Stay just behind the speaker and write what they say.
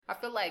I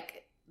feel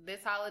like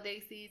this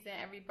holiday season,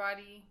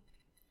 everybody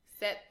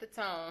set the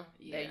tone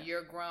that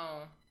you're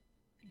grown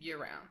year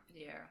round.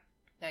 Yeah.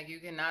 Like, you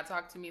cannot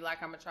talk to me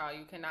like I'm a child.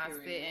 You cannot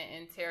sit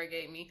and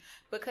interrogate me.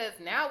 Because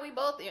now we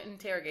both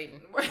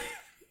interrogating.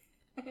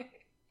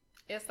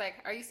 It's like,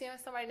 are you seeing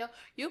somebody? No.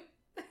 You?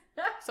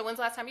 So when's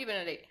the last time you've been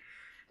on a date?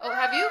 Oh,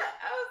 have you?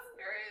 That was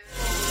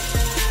crazy.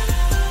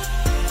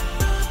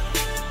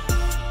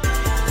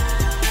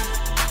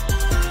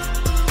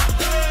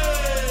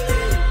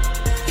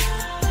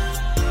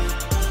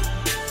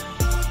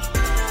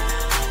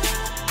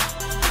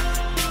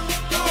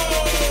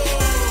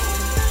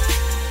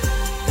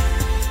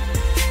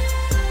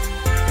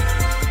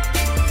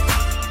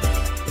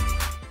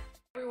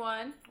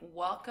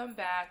 Welcome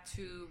back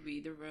to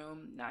Read the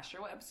Room. Not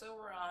sure what episode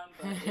we're on,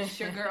 but it's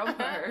your girl,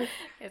 Mer.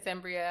 It's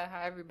Embria.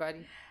 Hi,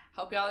 everybody.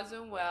 Hope y'all are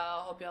doing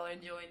well. Hope y'all are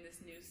enjoying this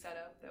new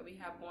setup that we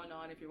have going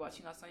on. If you're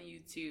watching us on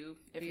YouTube,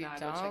 if not,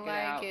 go check it out. If you don't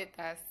like it,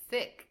 that's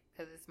sick,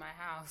 because it's my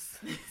house,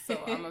 so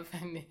I'm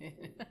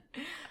offended.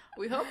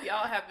 We hope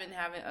y'all have been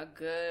having a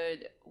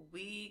good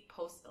week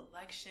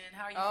post-election.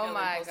 How are you feeling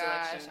post-election? Oh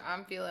my gosh,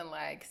 I'm feeling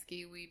like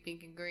ski weed,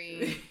 pink and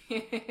green,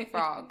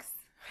 frogs.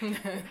 Okay,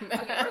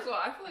 first of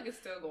all, I feel like it's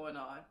still going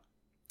on.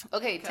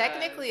 Okay,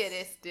 technically it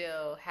is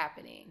still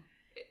happening,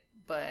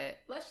 but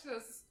let's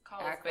just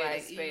call it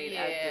a spade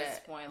at this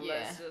point.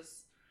 Let's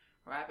just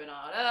wrap it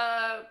all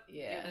up.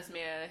 Yeah, give this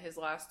man his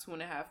last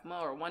 2.5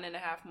 months or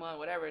 1.5 months,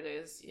 whatever it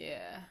is.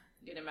 Yeah,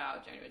 get him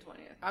out January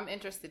 20th. I'm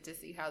interested to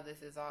see how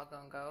this is all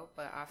gonna go,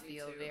 but I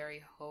feel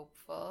very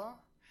hopeful.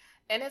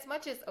 And as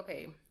much as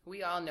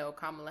we all know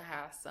Kamala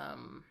has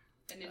some.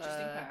 An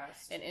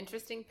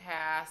interesting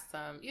past.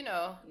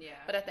 Yeah.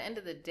 But at the end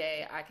of the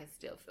day, I can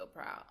still feel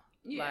proud.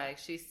 Yeah. Like,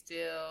 she's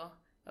still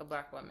a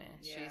black woman.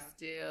 Yeah. She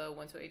still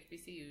went to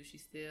HBCU. She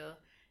still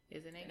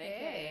is an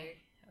AKA.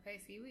 Okay,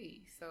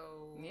 seaweed.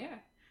 So, yeah.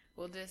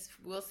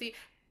 We'll see.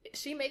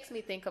 She makes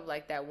me think of,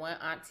 like, that one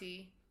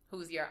auntie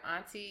who's your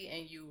auntie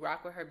and you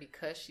rock with her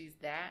because she's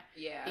that.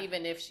 Yeah.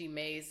 Even if she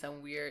made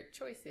some weird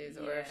choices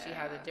or if she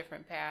has a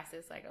different past,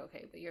 it's like,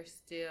 okay, but you're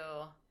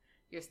still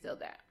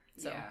that.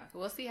 So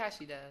we'll see how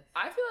she does.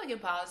 I feel like in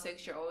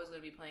politics, you're always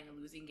going to be playing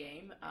a losing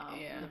game on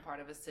the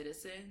part of a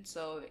citizen.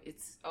 So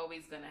it's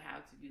always going to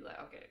have to be like,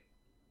 okay,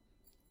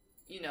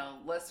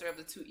 lesser of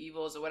the two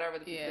evils or whatever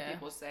the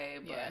people say.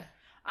 But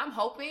I'm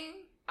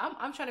hoping,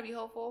 I'm trying to be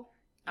hopeful.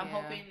 I'm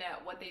hoping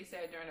that what they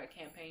said during their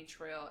campaign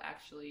trail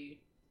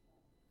actually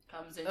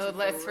comes into fruition.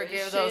 Let's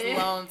forgive those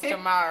loans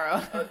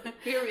tomorrow.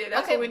 Period.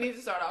 That's what we need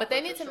to start off with. But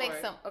they need to make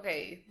some,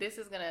 this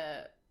is going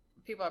to...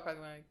 People are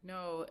probably like,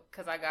 no,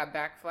 because I got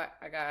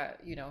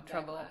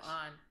trouble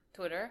on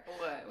Twitter.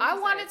 What I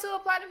wanted to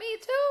apply to me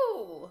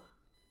too.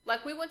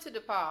 Like, we went to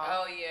DePaul.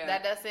 Oh, yeah.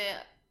 That doesn't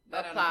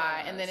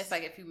apply. And then it's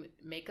like, if you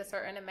make a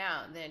certain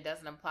amount, then it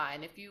doesn't apply.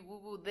 And if you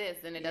woo-woo this,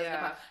 then it doesn't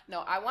apply. No,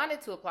 I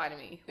wanted to apply to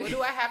me. What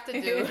do I have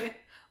to do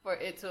for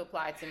it to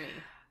apply to me?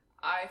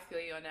 I feel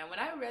you on that. When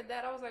I read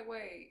that, I was like,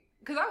 wait.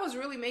 Because I was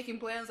really making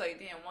plans like,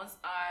 damn, once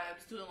I'm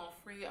student loan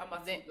free, I'm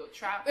about to go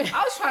travel.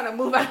 I was trying to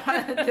move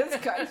out of this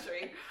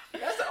country.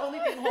 That's the only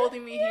thing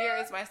holding me here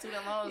is my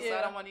student loans. So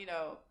I don't want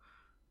to,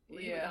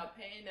 leave without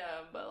paying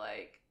them. But,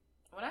 like,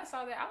 when I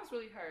saw that, I was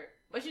really hurt.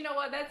 But you know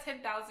what? That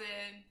 $10,000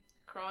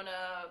 Corona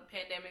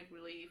pandemic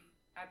relief,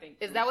 I think.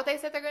 Is that what they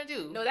said they're going to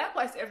do? No, that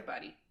applies to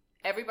everybody.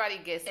 Everybody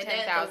gets $10,000. And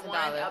then the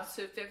one up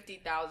to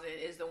 $50,000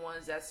 is the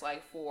ones that's,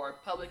 like, for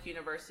public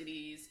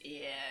universities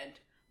and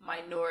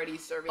minority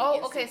serving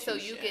institutions. So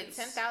you get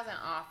 $10,000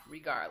 off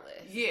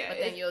regardless. Yeah. But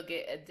then you'll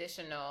get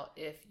additional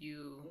if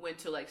you went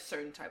to like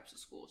certain types of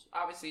schools.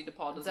 Obviously,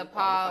 DePaul doesn't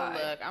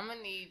qualify. Look, I'm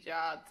gonna need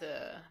y'all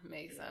to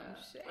make some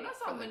shit. When I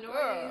saw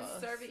minority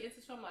serving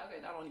institutions, I'm like,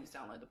 okay, that don't even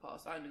sound like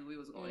DePaul. So I knew we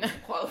was going to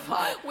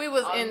qualify. We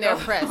was in their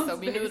press, so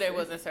we knew they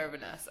wasn't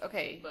serving us.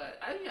 Okay. But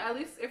at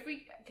least if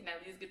we can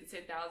at least get the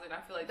 $10,000,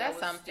 I feel like that's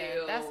something.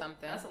 That's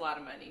something. That's a lot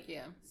of money.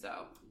 Yeah.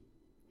 So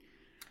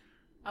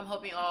I'm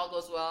hoping all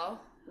goes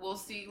well. We'll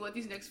see what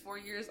these next 4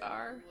 years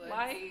are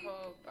like.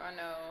 Hope. I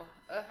know.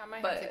 I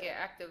might have to get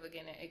active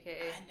again at AKA.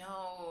 I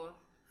know.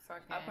 So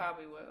I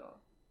probably will.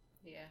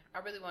 Yeah. I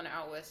really want an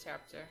Out West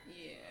chapter.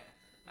 Yeah.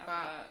 I'm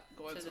not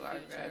going to our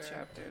grad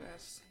chapter.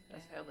 That's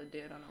hella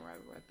dead on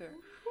arrival right there.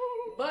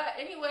 But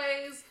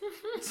anyways,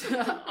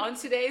 on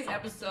today's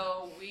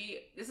episode,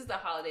 this is the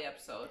holiday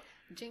episode.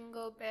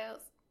 Jingle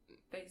bells.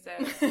 Thanks,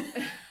 Zach.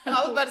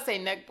 I was about to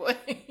say neck boy.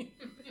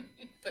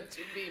 But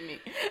you beat me.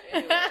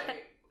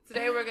 Anyway.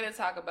 Today we're going to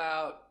talk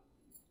about,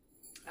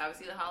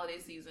 obviously, the holiday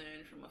season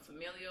from a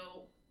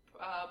familial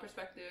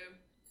perspective,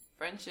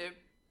 friendship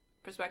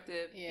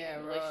perspective,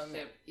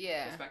 relationship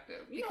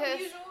perspective. Because,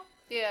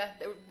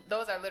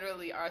 those are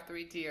literally our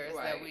 3 tiers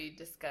that we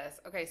discuss.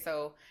 Okay,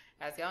 so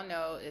as y'all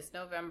know, it's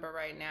November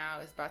right now.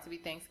 It's about to be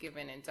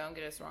Thanksgiving, and don't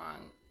get us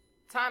wrong.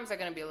 Times are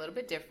going to be a little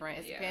bit different.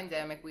 It's a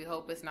pandemic. We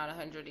hope it's not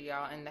 100 of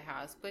y'all in the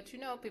house. But,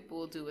 people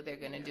will do what they're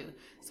going to do.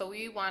 So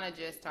we want to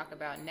just talk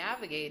about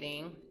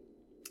navigating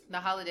the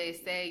holidays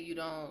say you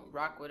don't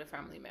rock with a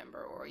family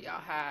member, or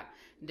y'all have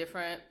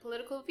different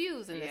political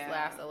views in this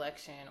last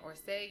election, or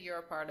say you're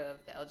a part of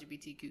the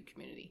LGBTQ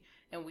community,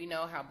 and we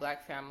know how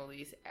Black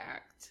families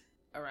act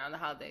around the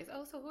holidays.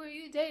 Oh, so who are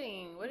you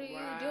dating? What are you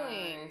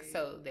doing?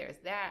 So there's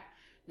that.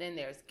 Then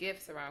there's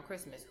gifts around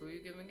Christmas. Who are you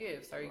giving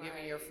gifts? Are you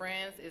giving your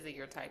friends? Is it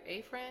your type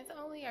A friends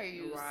only? Are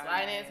you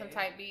sliding in some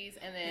type Bs?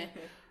 And then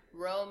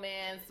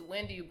romance,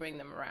 when do you bring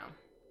them around?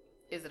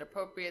 Is it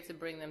appropriate to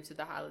bring them to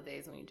the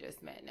holidays when you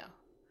just met? No.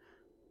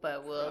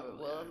 But we'll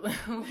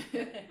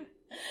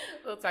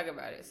we'll talk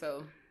about it.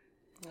 So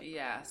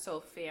so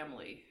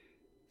family.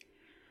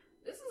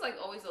 This is like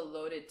always a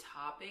loaded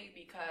topic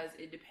because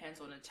it depends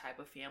on the type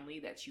of family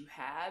that you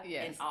have,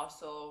 and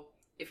also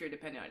if you're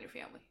dependent on your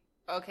family.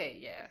 Okay,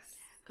 yes.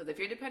 Because if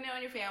you're dependent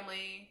on your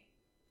family,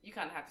 you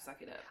kind of have to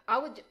suck it up.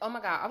 Oh my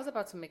God, I was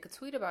about to make a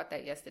tweet about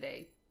that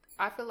yesterday.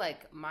 I feel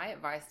like my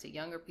advice to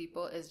younger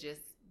people is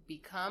just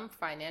become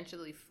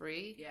financially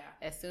free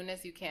as soon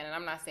as you can. And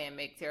I'm not saying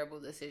make terrible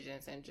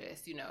decisions and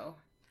just,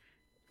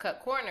 cut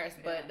corners,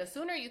 but the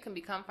sooner you can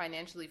become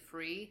financially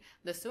free,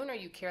 the sooner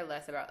you care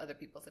less about other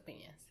people's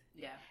opinions.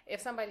 Yeah. If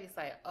somebody's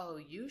like, oh,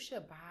 you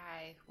should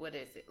buy, what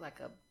is it, like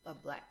a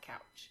black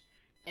couch,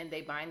 and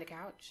they buying the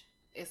couch,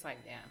 it's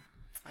like, damn,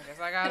 I guess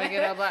I gotta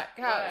get a black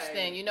couch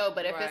then,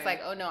 but if it's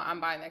like, oh no,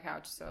 I'm buying the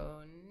couch,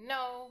 so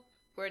no,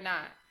 we're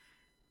not.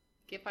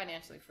 Get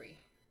financially free,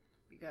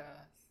 because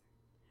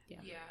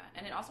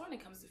and then also when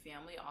it comes to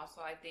family,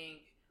 also I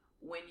think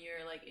when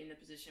you're like in a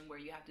position where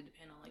you have to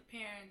depend on like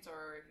parents,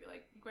 or if you're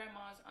like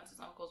grandmas, aunts,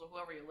 uncles, or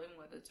whoever you're living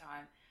with at the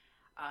time,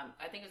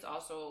 I think it's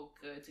also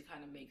good to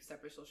kind of make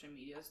separate social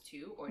medias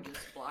too, or just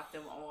block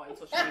them all on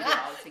social media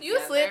altogether. You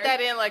slid that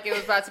in like it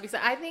was about to be.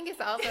 I think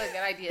it's also a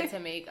good idea to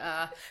make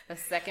a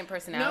second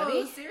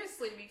personality. No,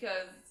 seriously,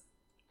 because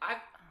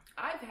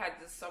I've had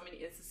just so many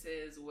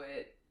instances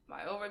with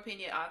my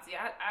over-opinion auntie.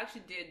 I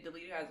actually did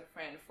delete her as a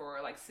friend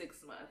for like 6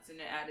 months, and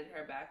then added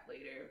her back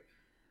later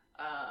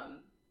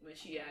when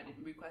she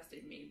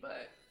requested me.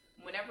 But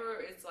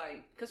whenever it's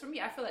like, because for me,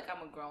 I feel like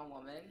I'm a grown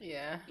woman.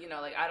 Yeah.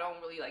 Like I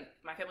don't really like,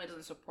 my family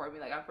doesn't support me.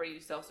 Like I'm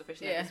pretty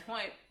self-sufficient at this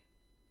point.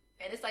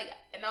 And it's like,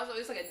 and also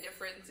it's like a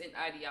difference in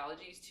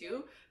ideologies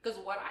too. Because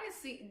what I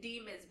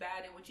deem as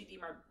bad and what you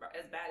deem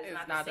as bad is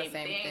not the same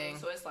thing.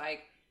 So it's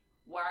like,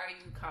 why are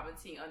you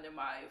commenting under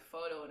my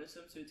photo in a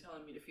swimsuit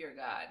telling me to fear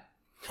God?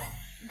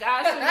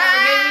 God should never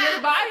gave me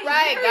this body.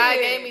 Right, period. God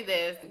gave me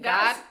this.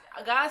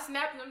 God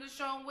snapped him to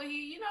show him what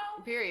he,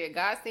 Period.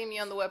 God seen me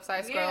on the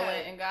website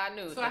scrolling, and God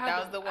knew that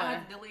was the one. I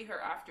had to delete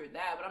her after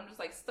that, but I'm just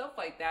like, stuff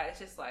like that. It's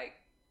just like,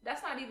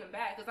 that's not even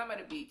bad because I'm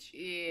at a beach.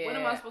 Yeah. What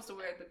am I supposed to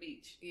wear at the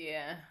beach?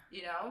 Yeah.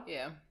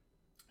 Yeah.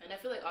 And I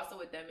feel like also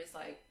with them, it's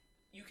like,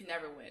 you can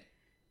never win.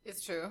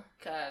 It's true.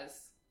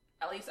 Because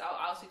at least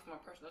I'll speak from a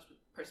personal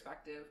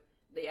perspective.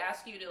 They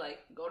ask you to like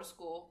go to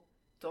school,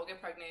 don't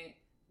get pregnant,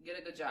 get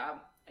a good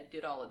job. I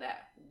did all of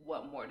that.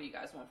 What more do you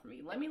guys want from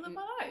me? Let me live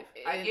my life.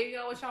 I gave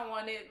y'all what y'all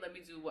wanted. Let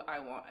me do what I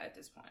want at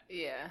this point.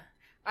 Yeah.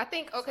 I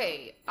think,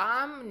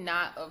 I'm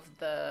not of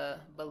the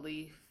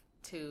belief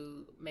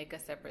to make a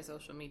separate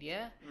social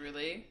media.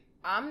 Really?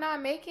 I'm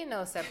not making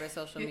no separate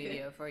social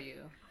media for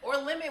you. Or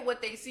limit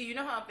what they see. You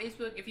know how on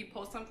Facebook, if you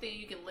post something,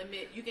 you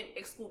can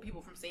exclude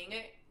people from seeing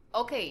it?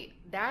 Okay,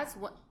 that's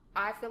what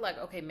I feel like,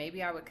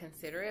 maybe I would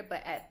consider it,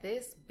 but at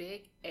this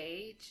big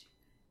age,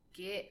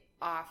 get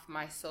off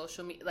my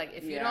social media. Like,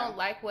 if you don't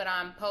like what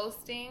I'm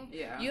posting,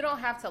 you don't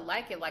have to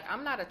like it. Like,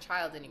 I'm not a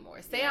child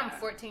anymore. Say I'm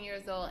 14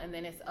 years old, and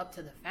then it's up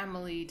to the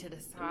family to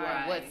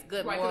decide what's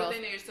good morals. Right, but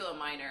then you're still a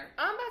minor.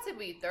 I'm about to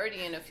be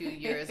 30 in a few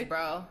years,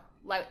 bro.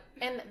 Like,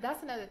 and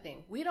that's another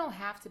thing. We don't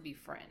have to be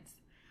friends.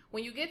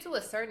 When you get to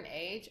a certain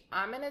age,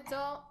 I'm an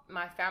adult,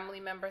 my family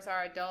members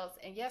are adults,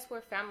 and yes,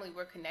 we're family,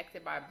 we're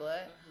connected by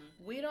blood.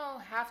 Mm-hmm. We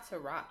don't have to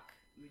rock.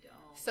 We don't.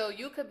 So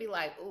you could be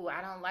like, ooh,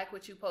 I don't like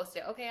what you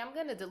posted. Okay, I'm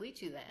going to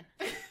delete you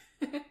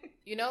then.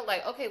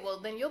 Okay, well,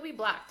 then you'll be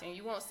blocked and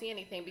you won't see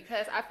anything,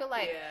 because I feel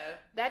like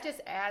that just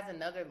adds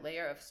another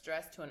layer of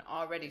stress to an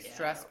already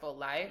stressful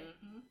life.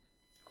 Mm-hmm.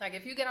 Like,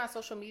 if you get on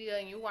social media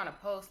and you want to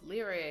post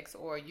lyrics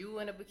or you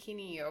in a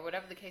bikini or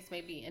whatever the case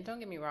may be, and don't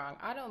get me wrong,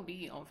 I don't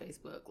be on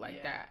Facebook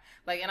like that.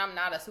 Like, and I'm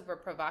not a super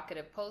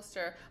provocative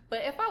poster.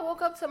 But if I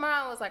woke up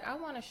tomorrow and was like, I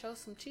want to show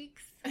some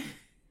cheeks,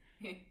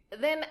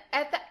 then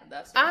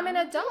I'm an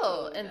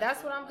adult, and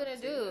that's what I'm going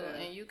to do.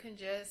 And you can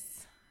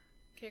just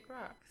kick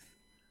rocks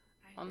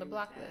on the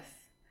block list.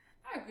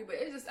 I agree, but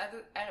it's just, at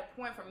a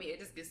point for me, it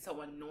just gets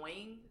so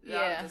annoying.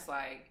 I'm just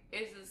like,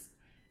 it's just,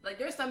 like,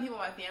 there's some people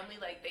in my family,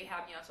 like, they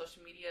have me on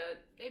social media,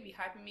 they be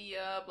hyping me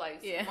up,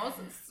 like,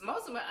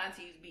 most of my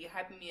aunties be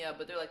hyping me up,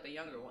 but they're, like, the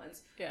younger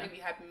ones. They be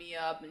hyping me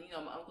up, and,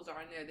 my uncles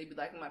are in there, they be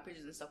liking my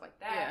pictures and stuff like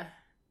that.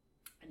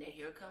 And then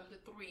here comes the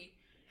three.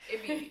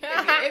 It'd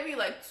be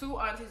like two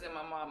aunties and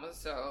my mama,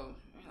 so...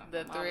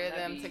 the three of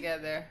them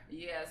together.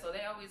 Yeah, so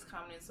they always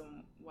comment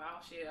some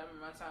wild shit. I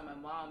remember one time my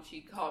mom,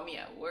 she called me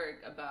at work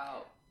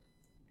about...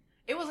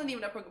 It wasn't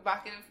even a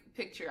provocative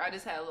picture, I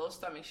just had a little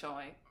stomach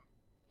showing.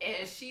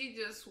 And she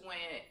just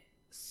went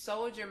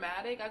so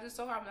dramatic. I just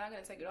told her I'm not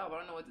gonna take it off. I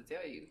don't know what to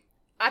tell you.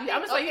 I'm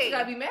just like, you just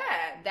gotta be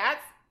mad.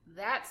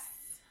 That's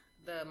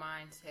the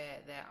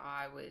mindset that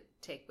I would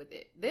take with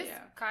it. This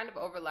kind of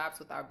overlaps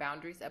with our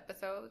boundaries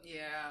episode.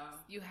 Yeah.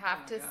 You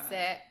have to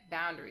set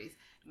boundaries.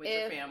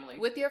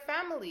 With your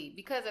family.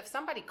 Because if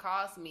somebody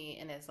calls me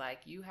and is like,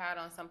 you had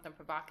on something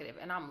provocative,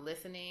 and I'm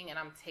listening and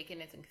I'm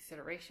taking it into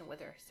consideration with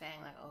her,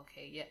 saying like,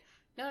 okay, yeah.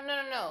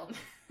 No.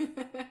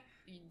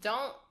 You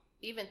don't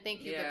even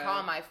think you could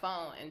call my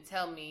phone and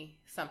tell me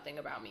something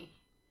about me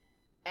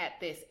at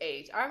this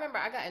age. I remember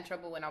I got in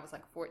trouble when I was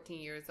like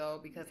 14 years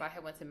old because I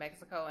had went to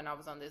Mexico and I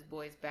was on this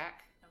boy's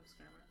back.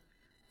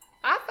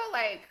 I felt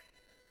like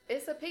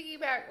it's a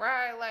piggyback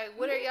ride. Like,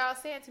 what are y'all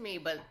saying to me?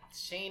 But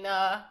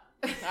Sheena,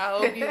 I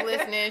hope you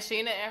listening.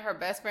 Sheena and her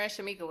best friend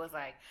Shamika was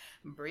like,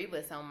 Bree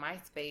was on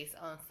MySpace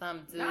on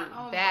some dude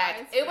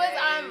back. MySpace. It was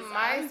on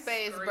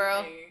MySpace,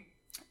 bro.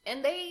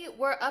 And they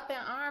were up in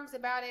arms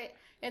about it.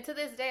 And to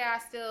this day, I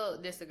still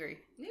disagree.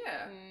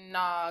 Yeah. No,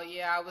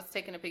 I was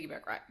taking a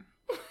piggyback ride.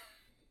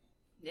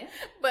 Yeah.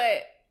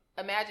 But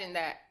imagine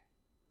that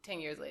 10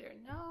 years later.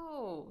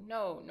 No.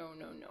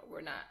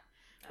 We're not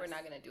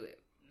going to do it.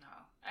 No.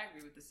 I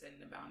agree with the setting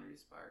the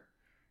boundaries part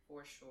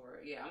for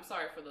sure. Yeah, I'm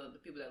sorry for the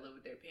people that live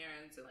with their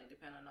parents and like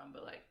depend on them,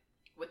 but like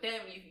with them,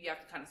 you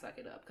have to kind of suck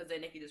it up because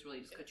then they can just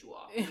really cut you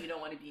off. You don't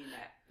want to be in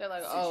that They're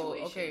like,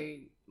 situation. Oh,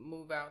 okay,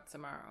 move out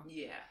tomorrow.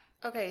 Yeah.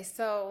 Okay,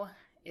 so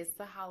it's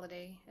the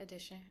holiday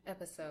edition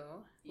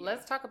episode. Yeah.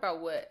 Let's talk about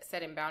what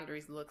setting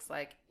boundaries looks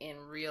like in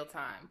real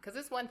time. Because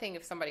it's one thing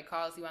if somebody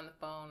calls you on the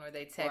phone or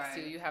they text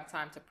you have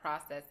time to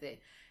process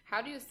it.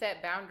 How do you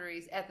set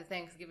boundaries at the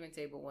Thanksgiving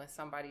table when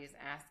somebody is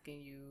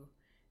asking you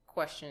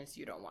questions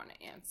you don't want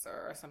to answer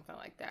or something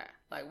like that?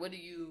 Like, what do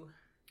you...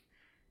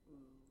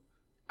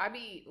 I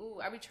be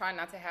trying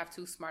not to have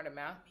too smart a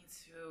mouth. Me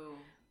too.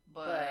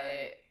 But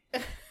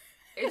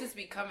it just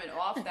be coming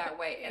off that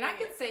way. And I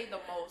can say the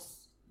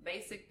most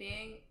basic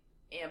thing,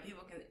 and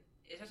people can,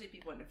 especially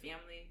people in the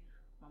family,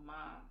 my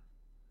mom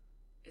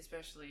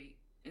especially,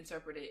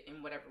 interpret it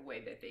in whatever way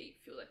that they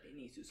feel like they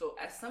need to. So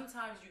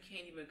sometimes you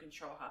can't even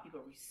control how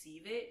people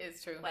receive it.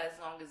 It's true. But as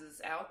long as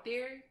it's out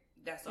there,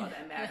 that's all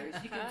that matters.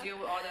 You can deal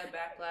with all that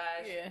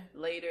backlash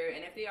later.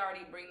 And if they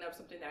already bring up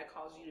something that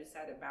caused you to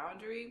set a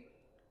boundary,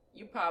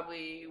 you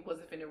probably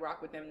wasn't finna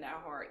rock with them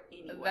that hard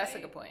anyway. That's a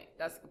good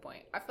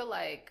point. I feel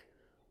like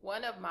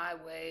one of my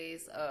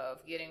ways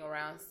of getting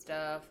around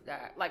stuff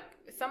that, like,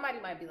 somebody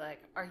might be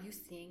like, are you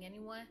seeing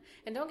anyone?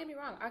 And don't get me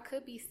wrong, I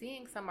could be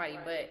seeing somebody,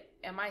 but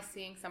am I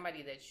seeing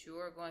somebody that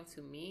you're going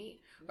to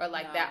meet? Or,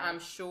 like, that I'm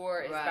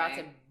sure is about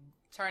to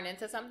turn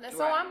into something?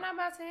 So I'm not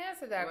about to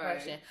answer that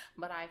question.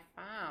 But I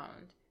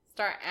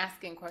start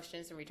asking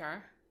questions in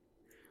return.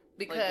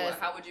 Because like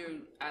how would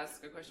you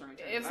ask a question in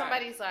return? If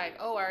somebody's like,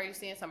 oh, are you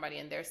seeing somebody?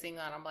 And they're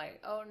single, and I'm like,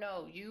 oh,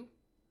 no, you?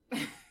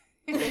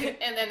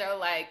 And then they're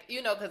like,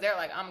 because they're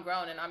like, I'm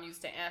grown and I'm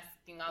used to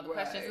asking all the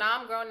questions. Now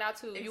I'm grown now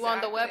too. Exactly. You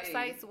on the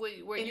websites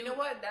where you know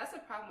what? That's a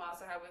problem I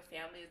also have with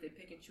families. They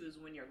pick and choose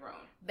when you're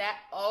grown.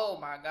 Oh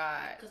my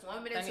God. Because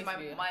 1 minute to my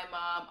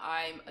mom,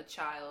 I'm a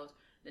child.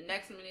 The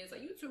next minute is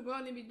like, you too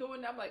grown to be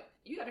doing that. I'm like,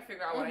 you got to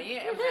figure out what I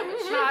am. Am I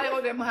a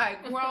child? Am I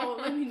grown?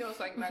 Let me know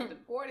so I can act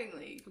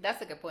accordingly.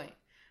 That's a good point.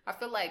 I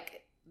feel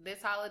like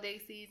this holiday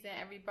season,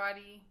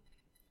 everybody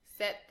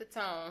set the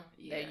tone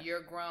that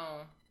you're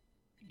grown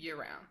year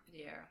round.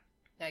 Yeah.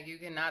 Like, you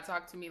cannot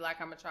talk to me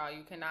like I'm a child.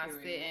 You cannot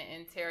sit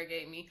and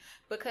interrogate me.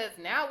 Because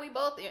now we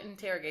both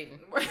interrogating.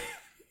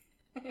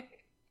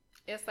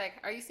 It's like,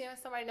 are you seeing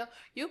somebody? No.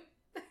 You?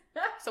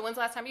 So when's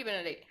the last time you've been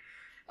on a date?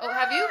 Oh,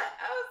 have you? I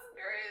was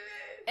screaming.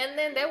 And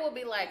then they will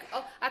be like,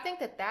 oh, I think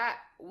that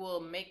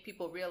will make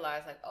people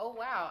realize, like, oh,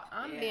 wow,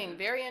 I'm being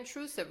very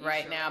intrusive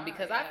right now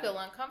because I feel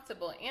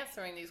uncomfortable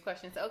answering these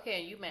questions. Okay,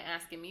 and you've been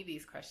asking me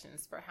these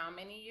questions for how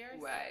many years?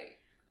 Right.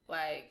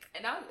 Like,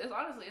 and it's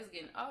honestly, it's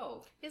getting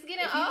old. It's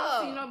getting old. If you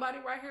don't see nobody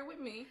right here with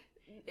me,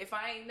 if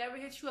I ain't never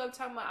hit you up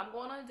talking about I'm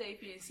going on a date,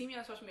 if you didn't see me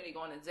on social media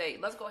going on a date,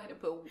 let's go ahead and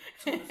put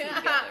two and two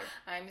together.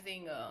 I'm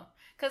single.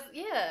 Because,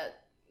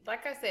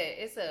 like I said,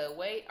 it's a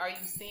wait, are you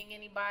seeing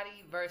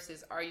anybody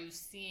versus are you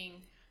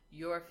seeing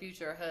your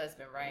future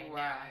husband right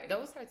now?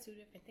 Those are two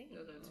different things.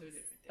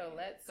 So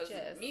let's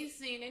just... me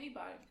seeing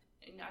anybody,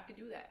 and I could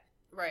do that.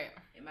 Right.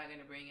 Am I going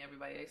to bring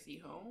everybody I see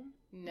home?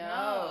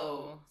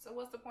 No. So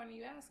what's the point of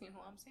you asking who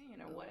I'm seeing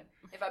or what?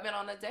 If I've been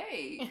on a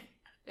date,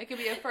 it could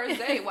be a first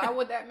date. Why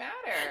would that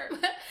matter?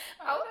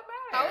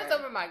 I was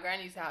over at my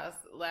granny's house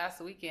last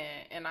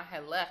weekend and I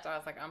had left. I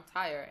was like, I'm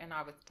tired. And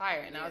I was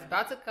tired. And I was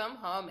about to come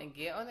home and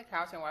get on the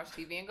couch and watch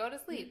TV and go to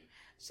sleep.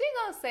 She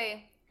gonna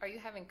say, are you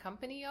having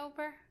company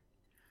over?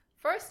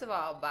 First of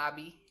all,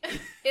 Bobby,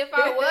 if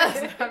I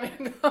was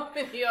having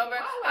company over,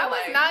 I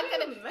was not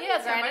going to.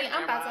 Yeah, Granny,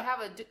 I'm about to have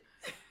a...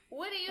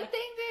 What do you think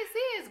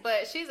this is?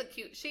 But she's a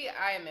cute...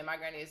 my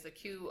granny is a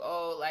cute,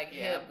 old,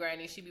 hip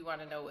granny. She be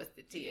wanting to know what's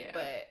the tea. Yeah.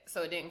 But,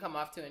 so it didn't come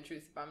off too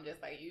intrusive. I'm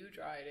just like, you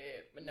tried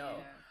it. But no.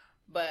 Yeah.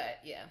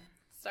 But,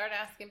 start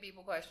asking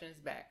people questions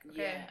back. Okay?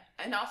 Yeah.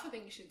 And I also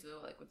think you should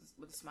do it,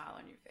 with a smile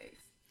on your face.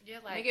 Yeah,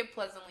 like make it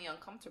pleasantly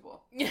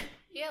uncomfortable.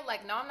 Yeah,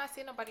 like no, I'm not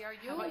seeing nobody. Are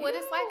you? What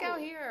it's like out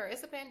here?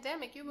 It's a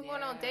pandemic. You've been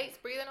going on dates,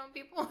 breathing on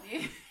people.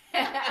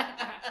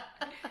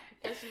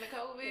 Catching the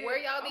COVID. Where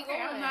y'all be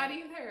going? I'm not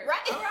either.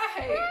 Right. All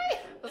right.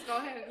 Let's go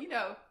ahead and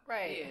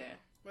Right. Yeah.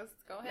 Let's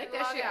go ahead. Make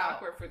that shit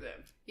awkward for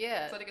them.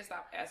 Yeah. So they can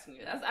stop asking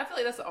you. I feel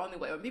like that's the only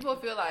way. When people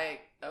feel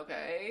like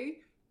okay,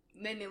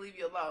 then they leave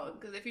you alone.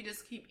 Because if you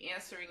just keep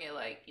answering it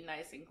like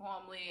nice and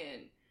calmly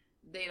and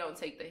they don't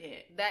take the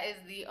hint. That is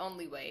the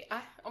only way.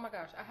 Oh my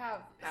gosh, I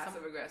have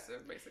passive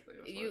aggressive, basically.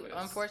 You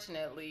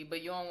unfortunately,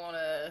 but you don't want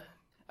to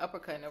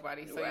uppercut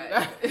nobody, so you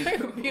got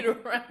to beat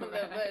around the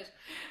bush.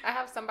 I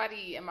have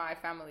somebody in my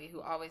family who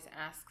always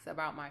asks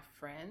about my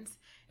friends,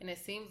 and it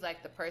seems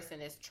like the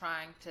person is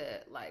trying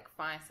to like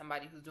find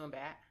somebody who's doing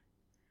bad.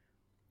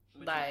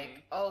 What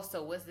like, oh,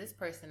 so what's this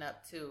person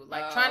up to?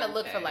 Like trying to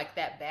look for like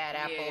that bad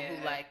apple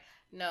who like,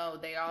 no,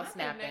 they all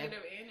snapping.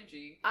 Negative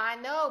energy. I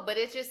know, but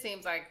it just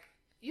seems like.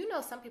 You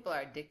know, some people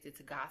are addicted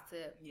to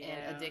gossip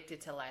and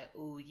addicted to like,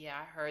 ooh, yeah,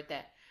 I heard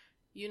that.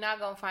 You're not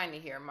going to find me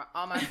here.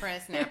 All my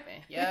friends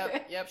snapping.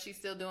 Yep, she's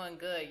still doing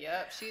good.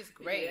 Yep, she's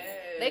great.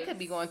 Yes. They could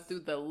be going through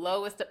the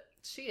lowest.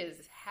 She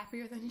is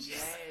happier than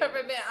she's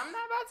ever been. I'm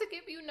not about to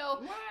give you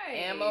no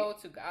ammo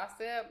to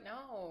gossip.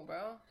 No,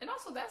 bro. And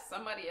also, that's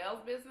somebody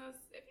else's business.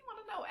 If you want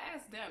to know,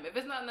 ask them. If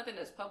it's not nothing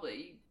that's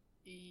public,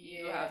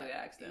 you have to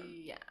ask them.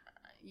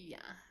 Yeah.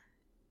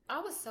 I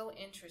was so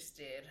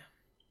interested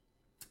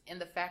in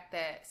the fact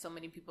that so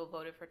many people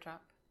voted for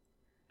Trump.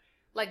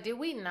 Like, did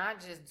we not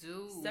just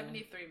do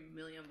 73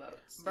 million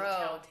votes?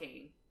 Bro,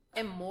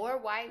 and more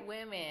white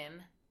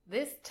women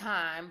this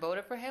time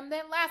voted for him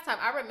than last time.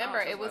 I remember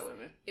it was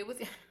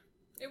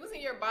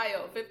in your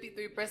bio,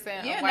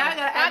 53%. Yeah, now I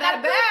gotta add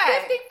that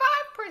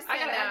back. 55%. I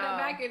gotta add that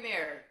back in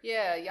there.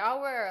 Yeah, y'all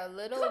were a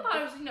little.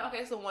 Sometimes okay,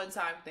 it's a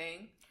one-time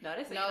thing. No,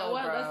 they say, you know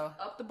what? Bro. Let's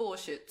up the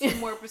bullshit. 2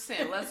 more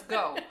 %. Let's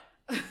go.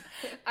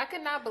 I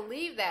could not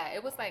believe that.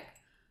 It was like.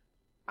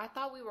 I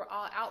thought we were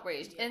all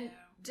outraged. And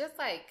just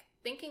like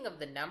thinking of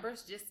the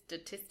numbers, just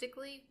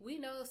statistically, we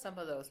know some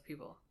of those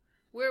people.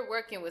 We're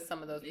working with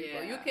some of those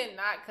people. You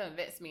cannot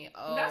convince me.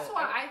 Oh, that's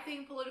why I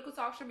think political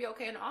talk should be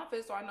okay in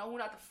office, so I know who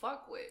not to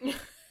fuck with.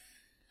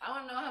 I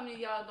want to know how many of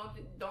y'all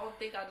don't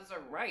think I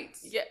deserve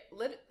rights. Yeah,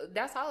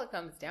 that's all it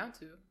comes down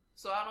to.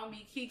 So I don't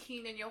be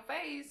kicking in your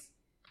face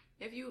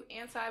if you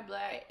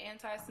anti-black,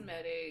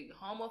 anti-Semitic,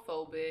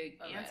 homophobic,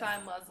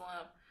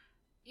 anti-Muslim.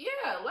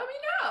 Yeah, let me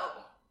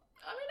know.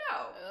 Let me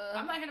know.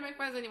 I'm not here to make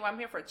friends anymore. I'm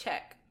here for a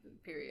check.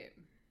 Period.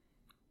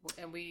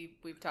 And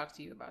we've talked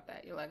to you about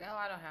that. You're like, oh,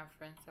 I don't have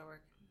friends at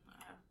work.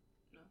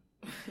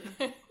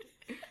 No.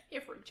 Here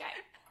for a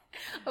check.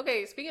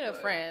 Okay, speaking of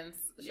friends,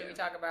 should we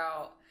talk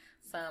about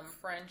some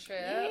friendship?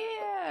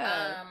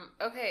 Yeah.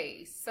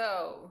 Okay,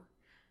 so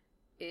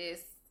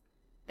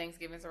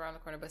Thanksgiving's around the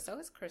corner, but so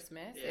is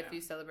Christmas. Yeah. If you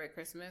celebrate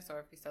Christmas or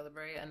if you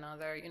celebrate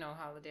another,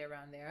 holiday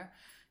around there,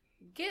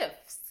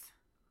 gifts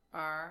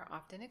are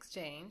often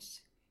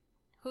exchanged.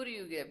 Who do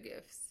you give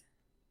gifts?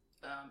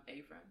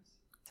 A friends.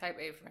 Type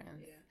A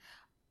friends. Yeah.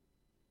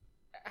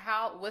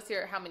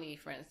 How many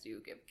friends do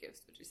you give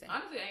gifts? Would you say?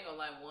 Honestly, I ain't gonna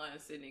lie, one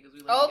Sydney because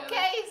we live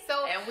together.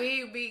 So and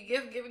we be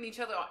giving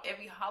each other on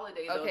every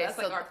holiday. Though. Okay, that's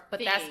like our but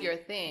thing. That's your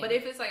thing. But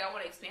if it's like I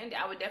want to expand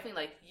it, I would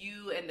definitely like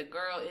you and the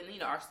girl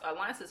and our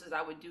line sisters.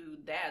 I would do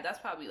that. That's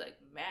probably like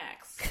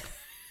max.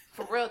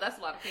 For real, that's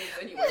a lot of things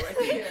anyway, right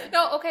there.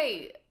 No,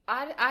 okay.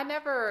 I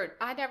never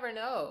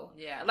know.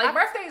 Yeah, like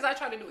birthdays, I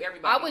try to do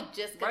everybody. I would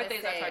just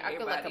birthdays. I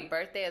feel like a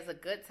birthday is a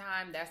good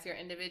time. That's your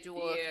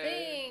individual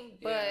thing.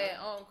 But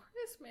on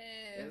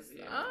Christmas,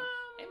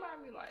 it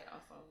might be like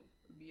also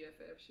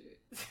BFF shit.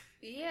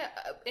 Yeah,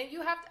 and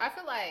you have to. I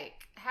feel like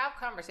have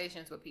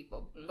conversations with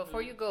people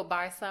before you go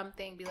buy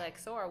something. Be like,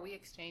 so are we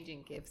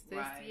exchanging gifts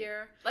this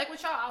year? Like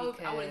with y'all,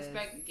 I would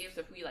expect gifts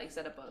if we like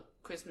set up a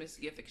Christmas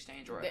gift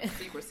exchange or a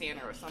Secret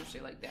Santa or some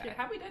shit like that.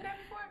 Have we done that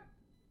before?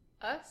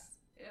 Us?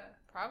 Yeah,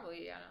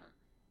 probably.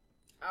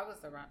 I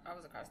was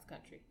across the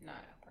country,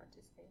 not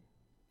participating.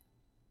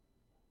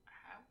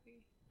 Have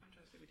we? I'm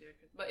trying to see if we did.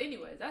 But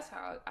anyways, that's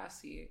how I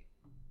see it.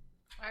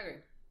 I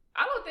agree.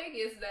 I don't think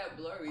it's that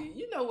blurry.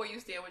 You know where you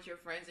stand with your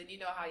friends, and you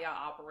know how y'all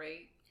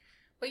operate.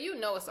 But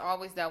it's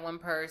always that one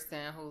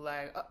person who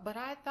like. But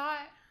I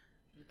thought.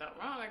 You thought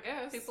wrong, I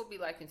guess. People be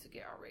liking to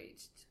get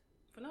outraged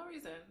for no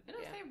reason.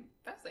 And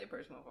that's their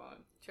personal phone.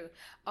 True.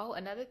 Oh,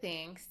 another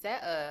thing.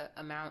 Set a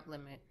amount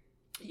limit.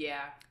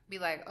 Yeah. Be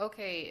like,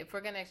 okay, if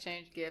we're going to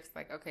exchange gifts,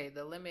 like, okay,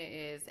 the limit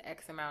is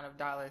X amount of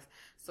dollars.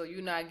 So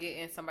you're not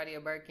getting somebody a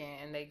Birkin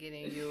and they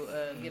getting you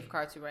a gift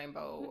card to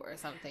Rainbow or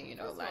something,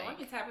 like.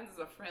 What happens to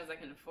some friends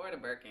that can afford a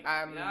Birkin?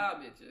 Y'all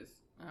bitches.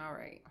 All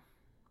right.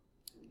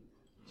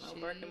 No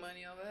Birkin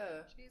money over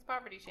her. She's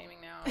poverty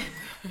shaming now.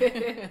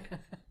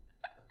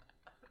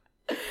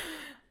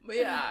 But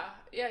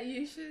yeah,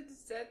 you should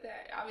set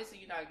that. Obviously,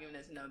 you're not giving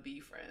us no B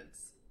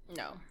friends.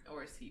 No.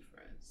 Or C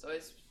friends. So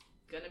it's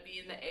gonna be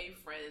in the A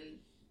friend,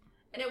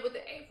 and then with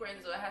the A friends,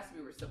 though, it has to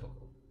be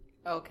reciprocal.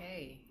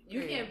 Okay.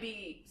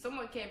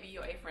 Someone can't be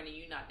your A friend and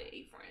you not the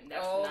A friend.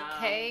 That's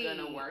not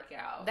gonna work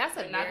out.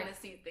 You're not gonna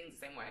see things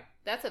the same way.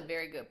 That's a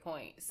very good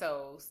point.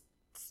 So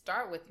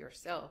start with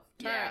yourself.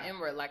 Turn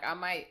inward. Like I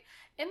might,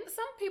 and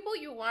some people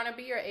you want to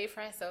be your A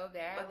friend so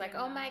bad. But like,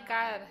 oh my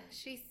God,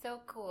 she's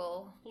so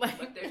cool. Like,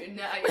 but they're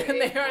not your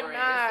A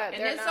friend.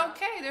 And it's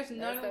okay. There's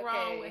nothing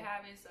wrong with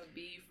having some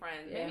B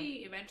friends. Yeah.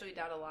 Maybe eventually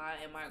down the line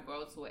it might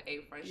grow to an A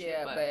friendship.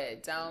 Yeah,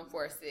 but don't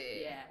force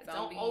it. Yeah,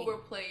 don't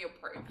overplay your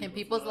part in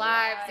people's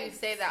lives. You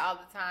say that all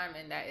the time,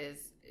 and that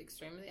is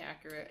extremely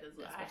accurate.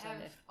 I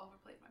have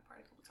overplayed my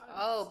part a couple times.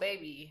 Oh,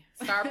 baby,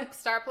 star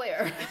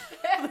player.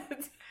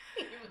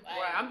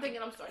 Right, I'm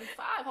thinking I'm starting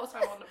 5 whole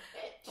time on the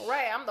pitch.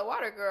 Right, I'm the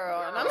water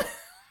girl. And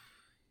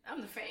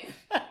I'm the fan.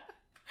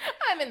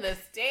 I'm in the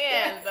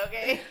stands,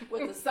 okay?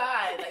 With the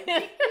side, like,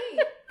 pick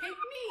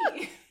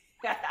me.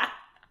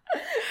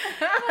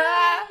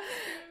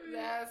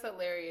 That's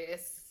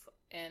hilarious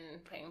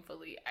and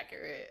painfully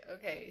accurate.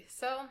 Okay,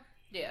 so,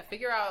 yeah,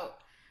 figure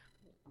out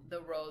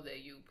the role that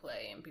you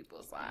play in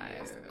people's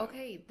lives. Yeah.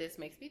 Okay, this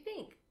makes me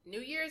think.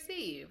 New Year's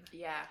Eve.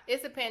 Yeah.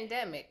 It's a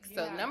pandemic,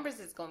 so numbers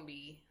is going to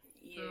be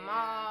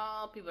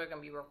small. People are going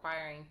to be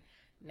requiring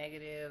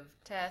negative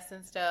tests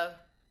and stuff.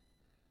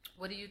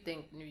 What do you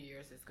think New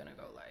Year's is going to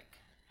go like?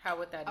 How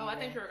would that I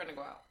think we're going to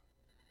go out.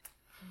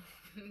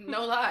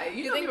 No lie.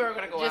 You think we're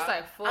going to go just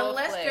out? Like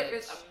unless there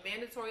is a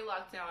mandatory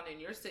lockdown in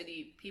your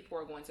city, people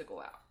are going to go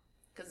out.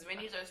 Because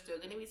venues are still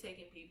going to be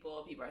taking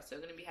people. People are still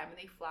going to be having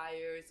their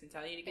flyers and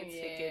telling you to get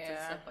tickets and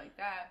stuff like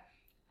that.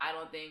 I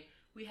don't think...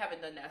 We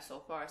haven't done that so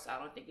far, so I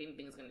don't think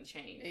anything's going to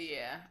change.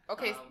 Yeah.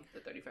 Okay.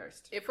 The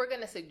 31st. If we're going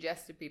to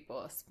suggest to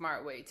people a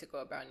smart way to go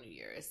about New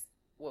Year's,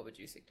 what would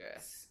you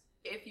suggest?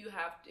 If you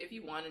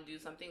want to do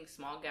something,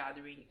 small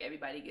gathering,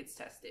 everybody gets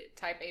tested.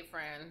 Type A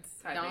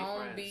friends.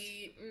 Don't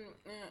be...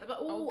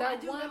 I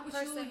do one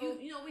person who...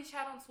 we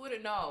chat on Twitter.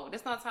 No,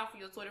 that's not time for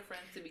your Twitter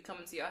friends to be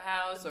coming to your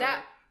house.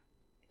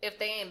 If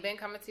they ain't been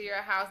coming to your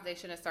house, they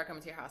shouldn't start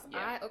coming to your house.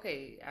 Yeah.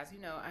 As you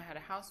know, I had a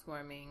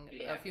housewarming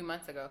a few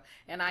months ago,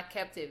 and I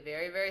kept it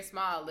very, very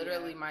small.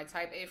 Literally, my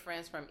type A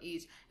friends from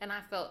each, and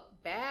I felt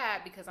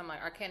bad because I'm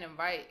like, I can't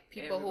invite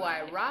people who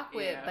I rock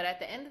with. But at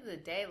the end of the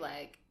day,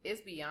 like, it's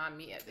beyond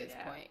me at this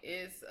point.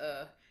 It's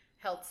a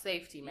health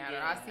safety matter.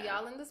 I'll see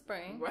y'all in the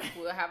spring. Right.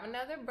 We'll have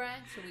another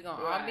brunch, and we're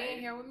gonna all be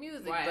in here with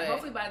music. Right. But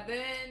hopefully by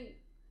then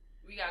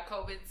we got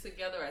COVID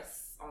together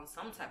on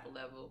some type of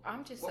level.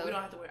 I'm just we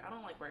don't have to wear. I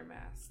don't like wearing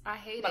masks. I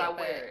hate but I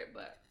wear it.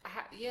 But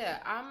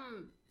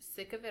I'm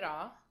sick of it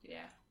all.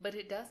 Yeah, but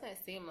it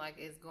doesn't seem like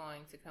it's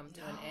going to come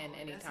to an end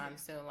anytime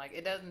soon. Like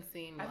it doesn't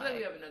seem. I feel like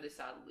we have another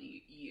solid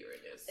year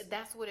in this.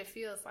 That's what it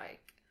feels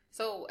like.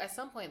 So at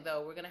some point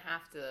though, we're gonna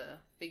have to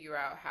figure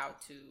out how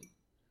to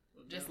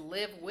just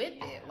live with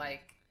it.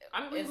 Like.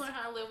 I mean, we learned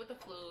how to live with the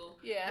flu.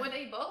 Yeah. When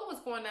Ebola was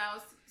going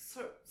down,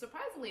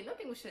 surprisingly,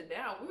 nothing was shut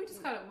down. We were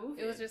just kind of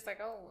moving. It was just like,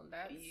 oh,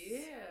 that's...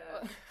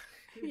 Yeah.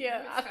 Yeah. We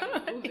were just kind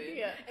of moving.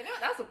 Yeah. And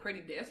that was a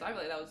pretty death. So I feel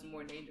like that was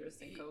more dangerous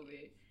than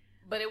COVID.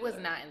 But it was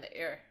not in the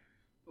air.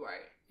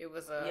 Right. It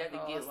was a... You had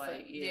to get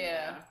like...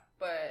 Yeah.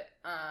 But,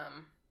 I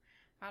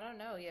don't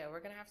know. Yeah,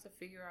 we're going to have to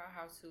figure out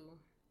how to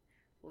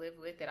live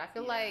with it. I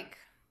feel like...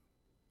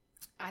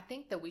 I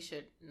think that we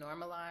should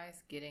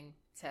normalize getting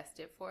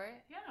tested for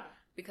it. Yeah.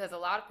 Because a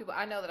lot of people,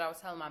 I know that I was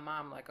telling my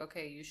mom, like,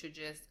 okay, you should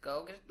just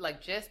go get,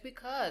 like, just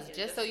because,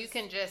 just so you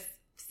can just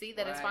see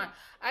that it's fine.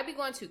 I'd be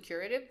going to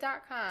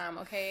curative.com,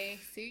 okay?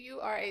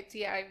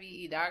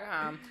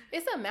 CURATIVE.com.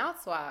 It's a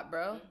mouth swab,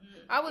 bro.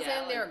 Mm-hmm. I was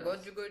in there,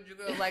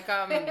 like,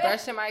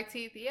 brushing my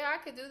teeth. Yeah, I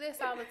could do this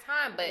all the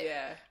time. But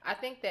I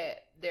think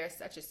that there's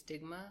such a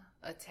stigma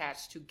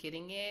attached to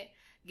getting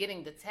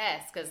the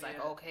test. Because, like,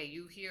 okay,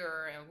 you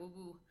here and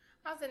woo-woo.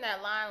 I was in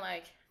that line,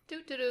 like,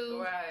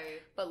 doo-doo-doo.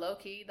 Right. But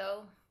low-key,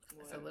 though.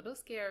 It's a little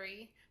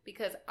scary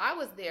because I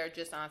was there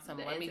just on some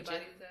test.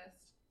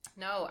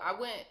 No, I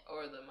went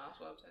or the mouth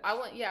swab test. I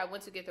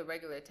went to get the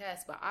regular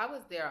test, but I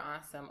was there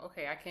on some.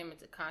 Okay, I came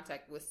into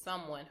contact with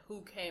someone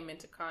who came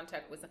into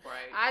contact with.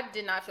 Right. I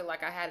did not feel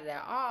like I had it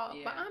at all,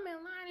 but I'm in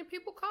line and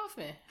people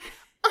coughing.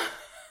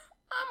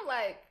 I'm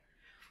like,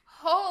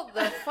 hold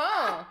the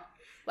phone.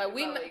 Like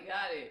we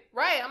got it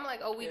right. I'm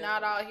like, oh, we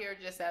not all here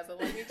just as a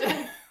let me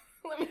just.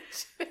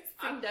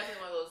 I'm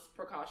definitely one of those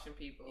precaution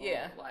people.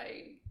 Yeah,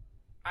 like.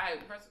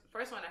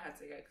 First one I had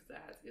to get because I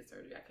had to get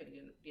surgery. I couldn't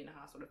be in the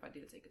hospital if I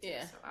did take a test.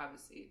 Yeah. So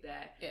obviously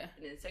that. Yeah.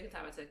 And then the second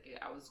time I took it,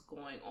 I was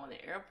going on an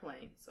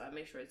airplane, so I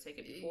made sure to take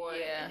it before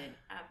and then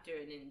after.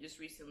 And then just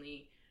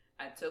recently,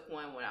 I took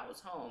one when I was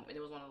home, and it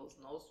was one of those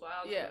nose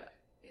swabs. Yeah.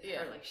 It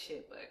hurt like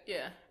shit, but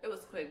it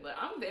was quick. But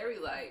I'm very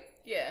like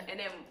And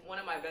then one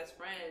of my best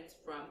friends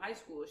from high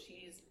school,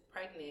 she's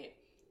pregnant.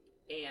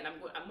 And I'm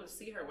going to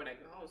see her when I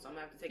go home, so I'm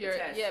going to have to take a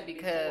test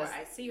because before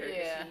I see her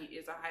because she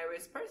is a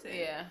high-risk person.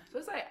 Yeah. So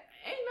it's like,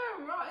 ain't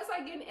nothing wrong. It's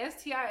like getting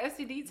STI,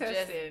 STD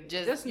testing.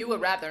 Just you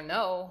would rather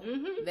know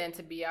than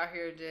to be out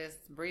here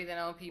just breathing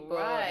on people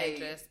and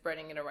just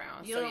spreading it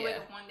around. You don't wake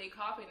up one day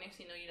coughing, next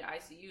thing you know you're in the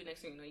ICU,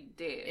 next thing you know you're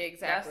dead.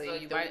 Exactly.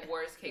 That's like the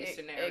worst case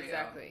scenario.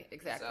 Exactly.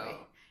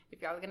 So.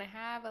 if y'all are gonna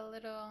have a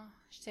little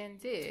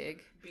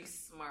shindig, be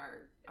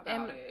smart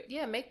about it.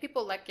 Yeah, make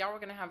people like y'all were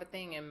gonna have a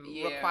thing and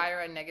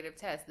require a negative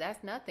test.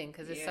 That's nothing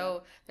because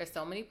there's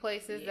so many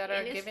places that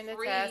are giving the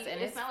test,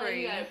 and it's not free. Like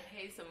you gotta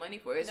pay some money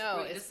for it.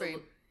 It's free.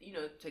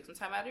 Take some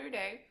time out of your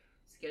day,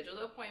 schedule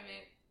the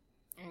appointment,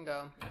 and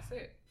go. That's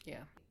it.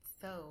 Yeah.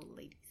 So,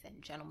 ladies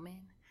and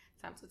gentlemen,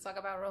 time to talk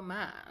about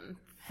romance.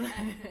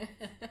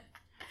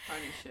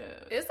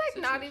 Partnership. It's like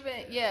not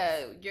even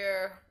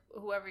your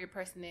whoever your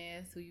person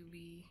is, who you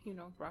be,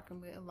 rocking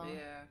with alone.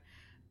 Yeah.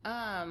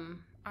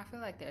 I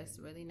feel like there's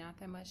really not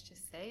that much to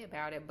say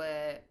about it,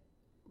 but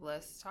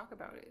let's talk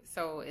about it.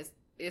 So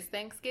it's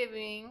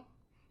Thanksgiving,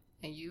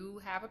 and you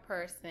have a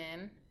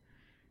person.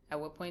 At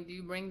what point do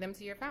you bring them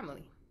to your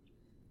family?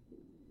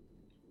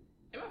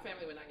 In my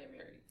family, when I get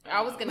married.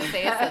 I was gonna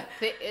say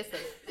it's a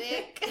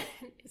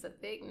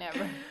thick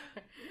never.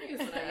 It's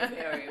when I get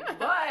married,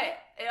 but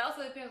it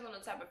also depends on the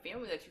type of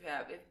family that you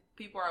have. If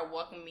people are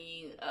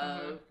welcoming,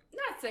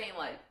 not saying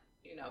like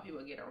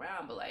people get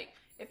around, but like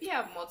if you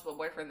have multiple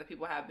boyfriends that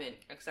people have been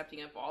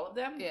accepting of all of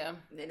them,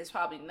 then it's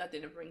probably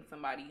nothing to bring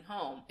somebody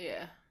home.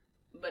 Yeah.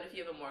 But if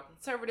you have a more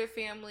conservative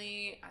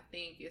family, I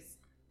think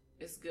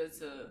it's good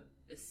to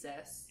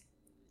assess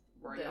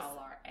where y'all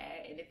are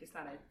at, and if it's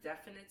not a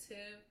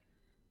definitive.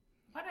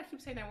 Why do I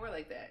keep saying that word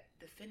like that?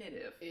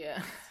 Definitive.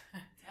 Yeah.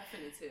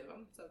 Definitive.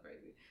 I'm so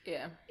crazy.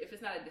 Yeah. If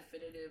it's not a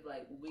definitive,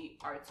 like, we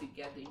are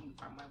together, you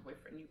are my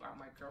boyfriend, you are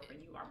my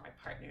girlfriend, you are my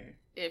partner.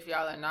 If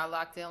y'all are not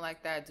locked in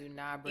like that, do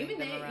not bring them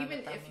around.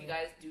 Even if you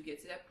guys do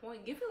get to that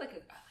point, give it like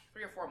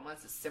 3 or 4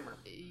 months to simmer.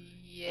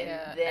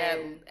 Yeah. And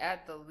then,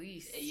 at the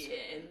least. Yeah.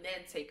 And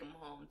then take them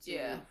home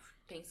to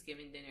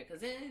Thanksgiving dinner. Because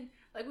then,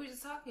 like we were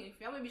just talking,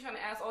 family be trying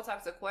to ask all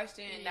types of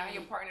questions. And now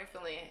your partner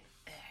feeling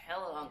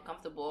hella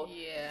uncomfortable.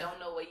 Yeah. Don't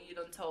know what you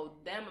done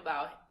told them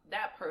about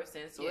that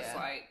person. So it's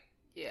like,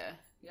 you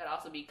gotta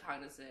also be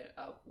cognizant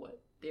of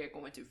what they're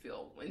going to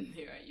feel when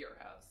they're at your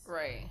house.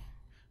 Right.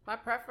 My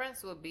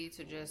preference would be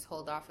to just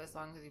hold off as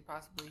long as you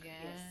possibly can.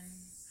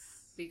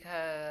 Yes.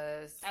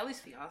 Because at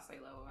least fiance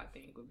level, I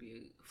think would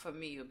be a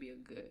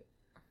good.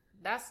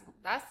 That's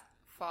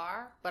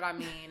far, but I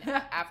mean,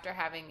 after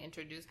having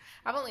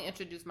I've only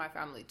introduced my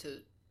family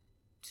to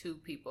 2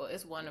 people.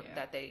 It's one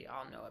that they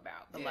all know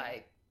about, but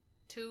like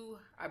 2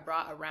 I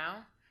brought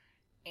around,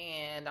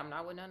 and I'm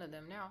not with none of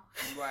them now.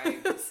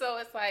 Right. So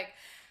it's like,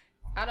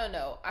 I don't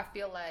know. I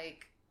feel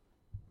like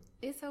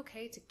it's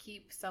okay to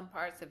keep some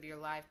parts of your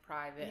life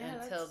private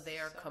until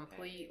they're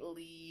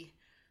completely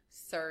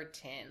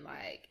certain.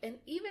 Like, and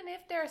even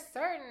if they're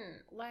certain,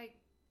 like,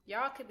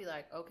 y'all could be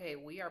like, okay,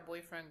 we are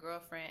boyfriend,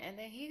 girlfriend, and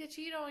then he could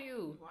cheat on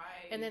you.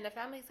 Right. And then the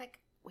family's like,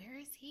 where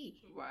is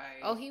he?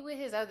 Right. Oh, he with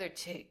his other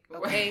chick.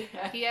 Okay.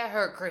 Right. He at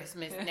her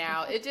Christmas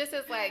now. It just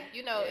is like,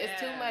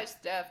 it's too much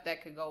stuff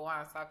that could go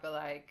on. So I feel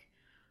like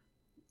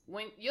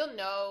when you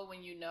know,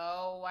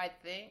 I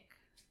think.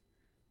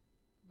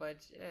 But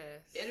just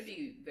it'll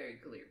be very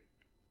clear.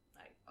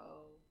 Like,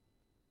 oh,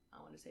 I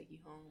want to take you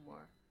home,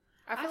 or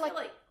I feel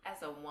like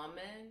as a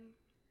woman,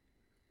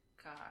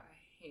 God, I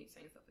hate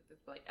saying stuff like this,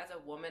 but like as a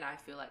woman, I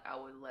feel like I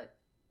would let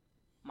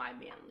my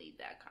man lead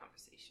that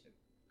conversation.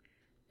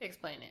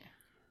 Explain it.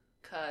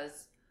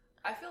 Because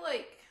I feel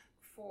like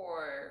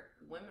for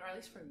women, or at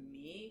least for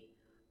me,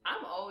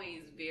 I'm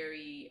always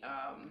very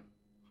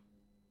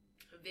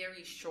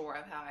sure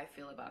of how I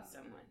feel about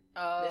someone.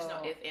 Oh. There's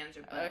no if, ands,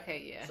 or but.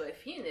 Okay, yeah. So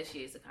if he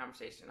initiates the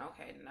conversation,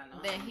 okay, then I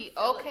know. Then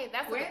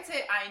that's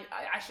granted,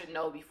 I should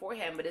know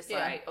beforehand, but it's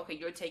like, okay,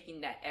 you're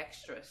taking that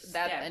extra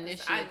step. That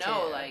initiative. I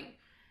know, like,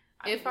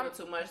 if I'm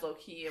too much low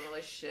key in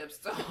relationships,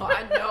 so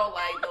I know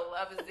like the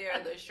love is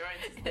there, the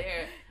assurance is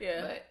there.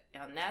 Yeah. But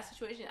in that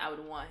situation, I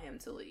would want him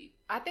to leave.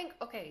 I think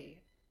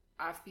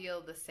I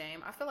feel the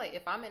same. I feel like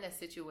if I'm in a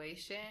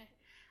situation,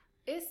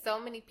 it's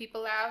so many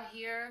people out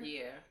here.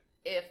 Yeah.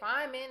 If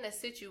I'm in a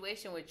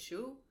situation with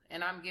you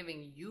and I'm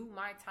giving you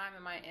my time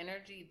and my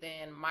energy,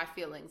 then my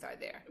feelings are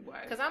there.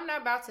 Right. Because I'm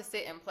not about to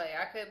sit and play.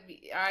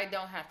 I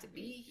don't have to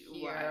be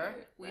here.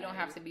 Right. We don't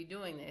have to be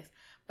doing this.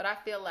 But I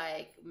feel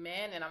like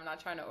men, and I'm not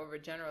trying to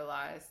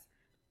overgeneralize,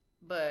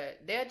 but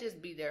they'll just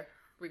be there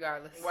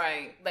regardless.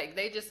 Right. Like,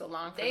 they just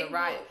along for the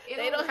ride.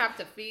 They don't have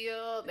to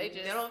feel. They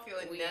don't feel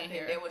nothing.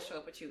 They will show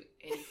up with you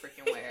any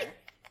freaking where.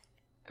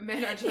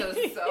 Men are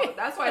just so.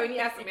 That's why when you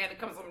ask a man to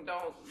come to some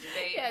don't,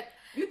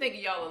 you think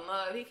y'all in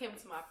love. He came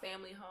to my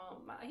family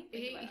home.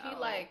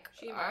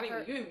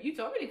 You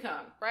told me to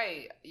come.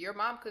 Right. Your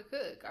mom could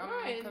cook.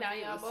 Right. Now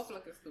y'all both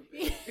looking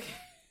stupid.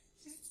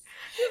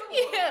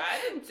 Yeah. I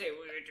didn't say we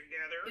were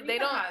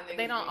together.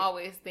 They don't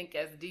always think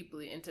as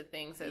deeply into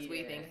things as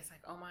we think. It's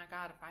like, oh my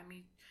God, if I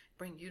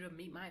bring you to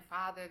meet my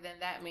father, then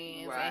that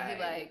means. Right. And he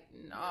like,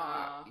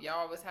 nah,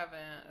 y'all was having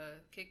a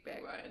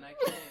kickback. Right, and I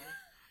can't.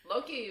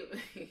 Low-key,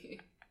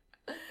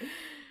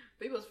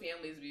 people's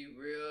families be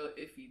real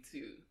iffy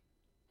too.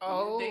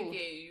 Oh. You're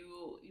thinking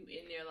you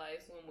in their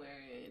life somewhere,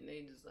 and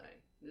they just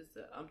like, this is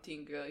the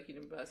umpteen girl you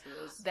can bust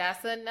us.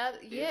 That's another,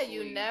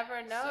 you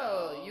never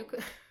know. So, you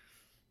could.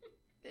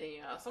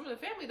 And, some of the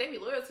family, they be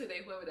loyal to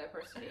whoever that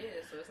person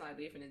is, so it's not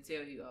different to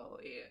tell you, oh,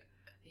 yeah.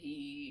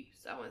 he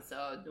so and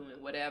so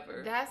doing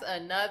whatever. That's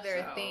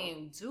another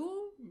thing.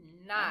 Do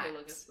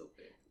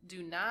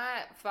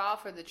not fall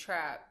for the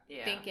trap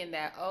thinking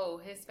that, oh,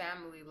 his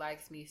family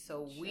likes me,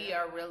 so we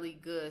are really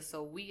good.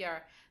 So we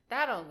are.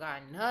 That don't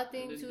got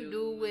nothing to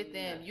do with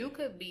them. Nothing. You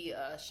could be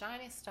a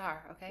shining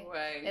star, okay?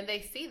 Right. And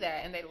they see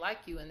that and they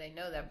like you and they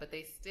know that, but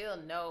they still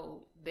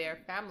know their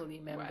family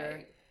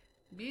member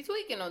be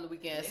tweaking on the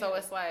weekend. Yeah. So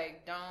it's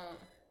like, don't.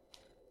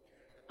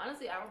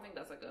 Honestly, I don't think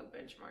that's like a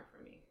benchmark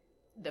for me.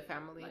 The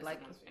family like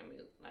someone's family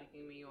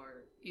liking me,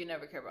 or you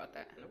never care about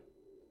that. No.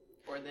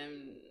 Or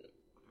them,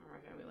 or my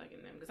family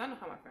liking them, because I know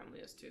how my family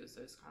is too.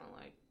 So it's kind of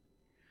like.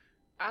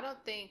 I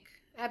don't think.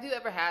 Have you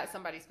ever had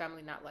somebody's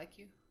family not like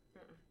you?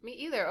 Me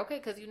either. Okay,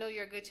 because you know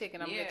you're a good chick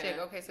and I'm a good chick.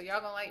 Okay, so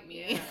y'all gonna like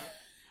me. Yeah.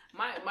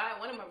 One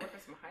of my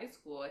boyfriends from high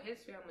school,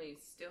 his family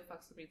still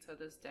fucks with me to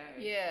this day.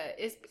 Yeah,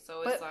 it's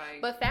like,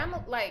 but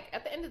family, like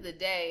at the end of the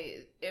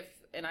day,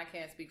 and I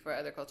can't speak for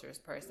other cultures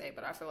per se,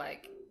 but I feel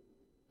like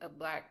a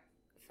black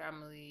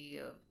family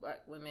of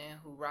black women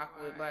who rock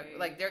with black,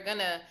 like you're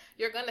gonna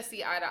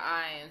see eye to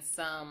eye in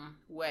some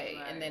way,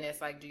 and then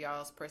it's like, do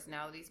y'all's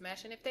personalities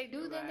mesh? And if they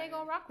do, then they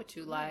gonna rock with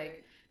you,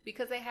 like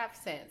because they have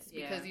sense,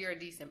 because you're a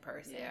decent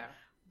person. Yeah.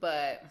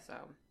 But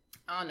so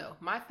I don't know.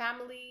 My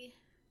family,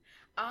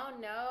 I don't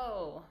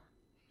know.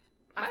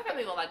 My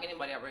family don't like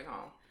anybody I bring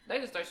home. They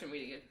just searching me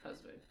to get a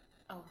husband.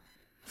 Oh.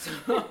 So,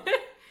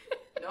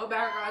 no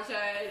background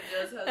check,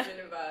 just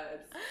husband and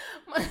vibes.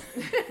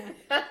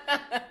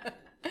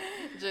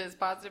 Just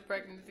positive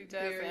pregnancy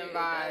test and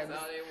vibes.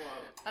 That's all they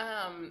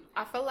want.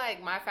 I feel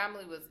like my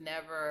family was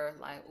never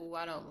like, "Ooh,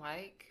 I don't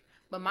like."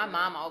 But my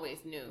mom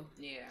always knew.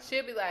 Yeah.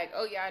 She'd be like,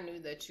 "Oh yeah, I knew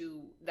that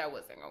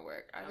wasn't gonna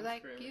work." I'd be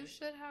like, "You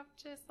should have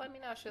just let me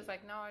know." She was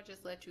like, "No, I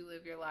just let you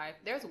live your life."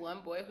 There's one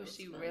boy who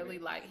she really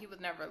liked. He was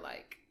never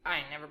like, I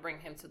ain't never bring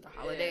him to the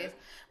holidays,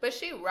 but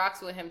she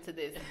rocks with him to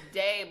this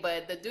day.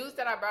 But the dudes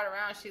that I brought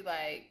around, she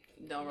like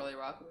don't really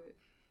rock with.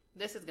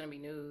 This is gonna be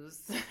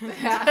news.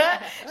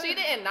 She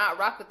didn't not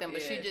rock with them,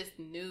 but she just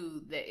knew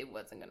that it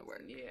wasn't gonna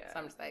work. Yeah. So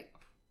I'm just like,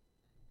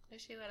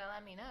 she would have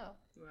let me know.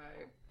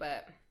 Right.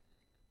 But.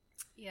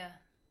 Yeah.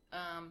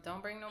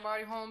 Don't bring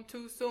nobody home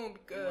too soon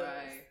because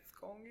it's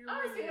gonna get real.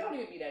 Honestly, it don't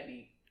even be that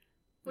deep.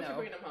 What you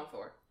bringing them home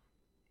for?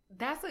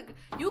 That's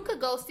you could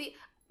go see.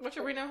 What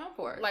you bringing them home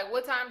for? Like,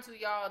 what time do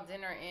y'all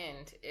dinner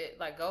end?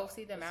 Go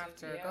see them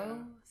after.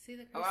 Go see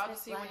the Christmas I'll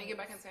just see when you get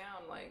back in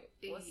town. Like,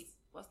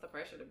 what's the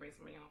pressure to bring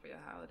somebody home for your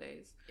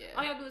holidays? Yeah.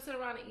 All you have to do is sit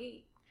around and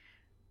eat.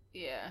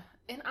 Yeah.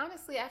 And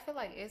honestly, I feel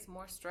like it's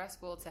more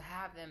stressful to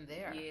have them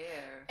there.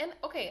 Yeah. And,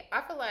 okay,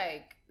 I feel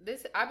like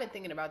I've been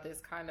thinking about this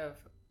kind of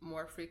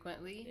more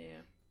frequently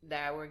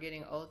that we're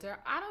getting older.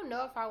 I don't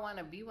know if I want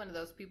to be one of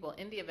those people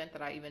in the event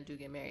that I even do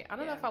get married. I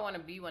don't know if I want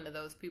to be one of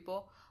those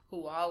people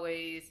who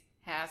always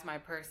has my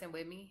person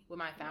with me, with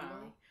my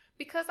family. No.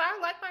 Because I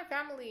like my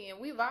family and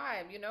we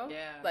vibe, you know?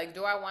 Yeah. Like,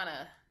 do I want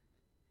to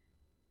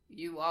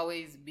you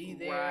always be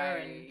there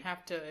and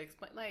have to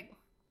explain? Like,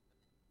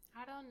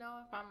 I don't know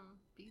if I'm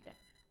be that.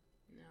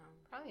 No.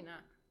 Probably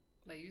not.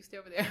 Like, you stay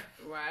over there.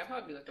 Right. I'd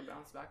probably be like a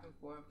bounce back and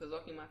forth. Because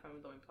luckily my family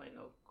don't be playing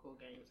no cool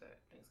games at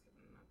Thanksgiving.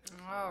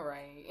 All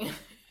right.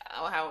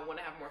 I want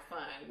to have more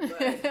fun.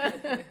 But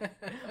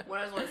when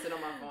I just want to sit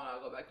on my phone, I'll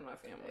go back to my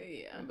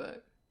family. Yeah.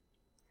 But,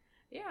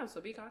 yeah,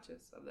 so be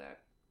conscious of that.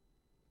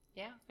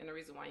 Yeah. And the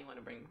reason why you want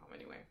to bring them home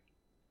anyway.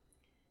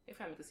 If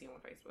family can see them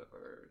on Facebook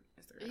or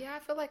Instagram. Yeah, I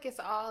feel like it's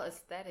all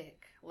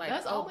aesthetic. Like,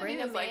 that's all bring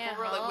it is. Like,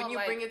 for real, home, like, when you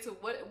bring it to,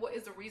 what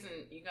is the reason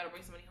you got to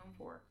bring somebody home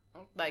for?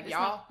 Like,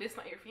 it's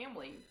not your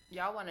family.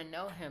 Y'all want to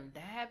know him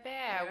that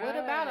bad. Right. What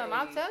about him?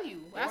 I'll tell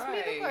you. Ask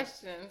me the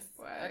questions.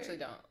 Right. Actually,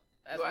 don't.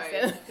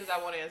 Because I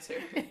want to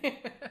answer.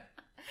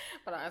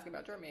 But I'm asking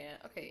about your man.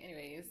 Okay,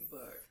 anyways.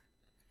 But,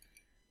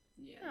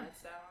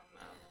 that's our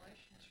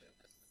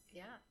relationships.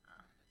 Yeah.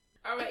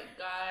 All right,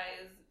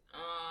 guys.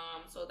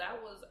 So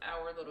that was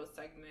our little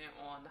segment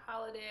on the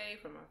holiday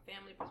from a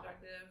family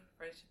perspective,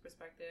 friendship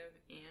perspective,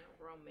 and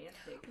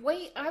romantic.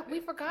 Wait, we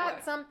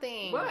forgot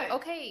something. What?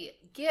 Okay,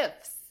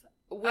 gifts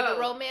with a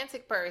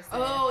romantic person.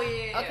 Oh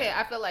yeah. Okay,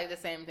 I feel like the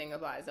same thing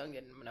applies. Don't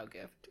get them no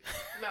gift.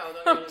 No,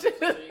 don't get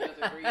them so you guys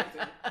agree. Yeah,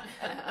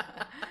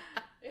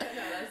 no,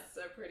 that's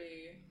a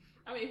pretty.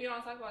 I mean, if you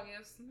don't talk about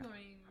gifts, I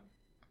mean.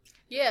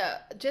 Yeah,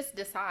 just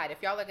decide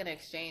if y'all are gonna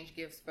exchange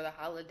gifts for the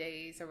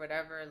holidays or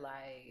whatever.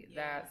 Like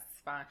that's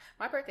fine.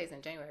 My birthday's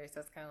in January, so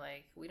it's kind of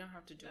like we don't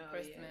have to do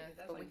Christmas,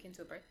 but we can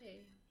do a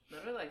birthday. No,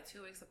 they're like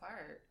 2 weeks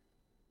apart.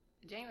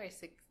 January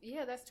 6th.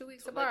 Yeah, that's 2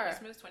 weeks so apart. Like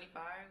Christmas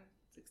 25,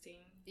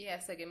 16. Yeah,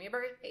 so give me a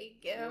birthday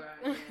gift.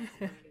 Right,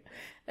 yeah,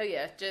 oh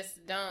yeah,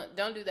 just don't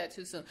do that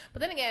too soon.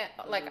 But then again,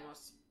 like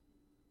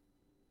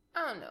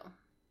I don't know.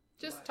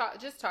 Just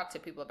talk to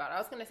people about it. I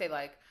was gonna say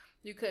like.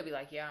 You could be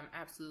like, yeah, I'm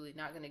absolutely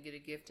not going to get a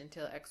gift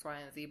until X,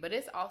 Y, and Z. But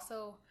it's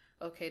also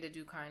okay to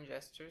do kind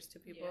gestures to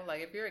people. Yeah. Like,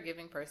 if you're a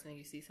giving person and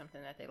you see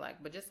something that they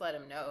like, but just let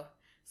them know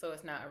so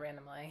it's not a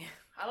random, like...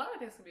 A lot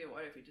of things can be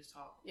avoided if you just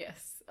talk.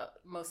 Yes.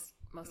 Most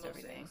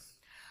everything. Things.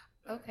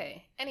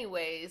 Okay.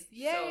 Anyways,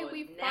 yay, so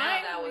we now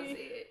finally... that was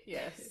it.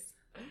 Yes.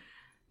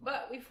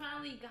 But we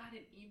finally got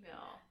an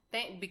email.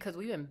 Because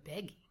we've been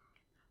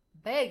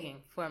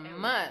begging for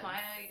months.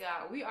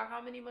 We are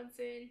how many months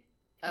in?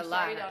 A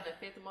lot. Started on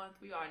the 5th month.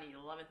 We are in the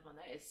 11th month.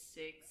 That is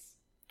 6.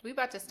 We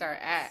about to start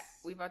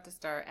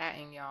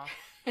atting y'all.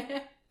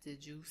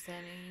 Did you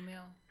send an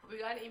email? We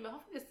got an email.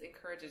 Hopefully this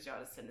encourages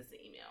y'all to send us an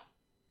email.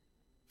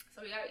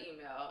 So we got an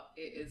email.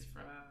 It is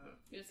from,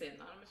 you just say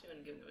anonymous, you're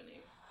going to give them a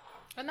name.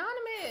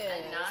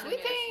 Anonymous. We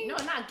can, no,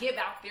 not give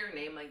out their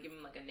name, like give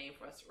them like a name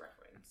for us to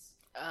reference.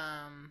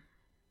 I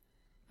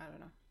don't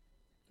know.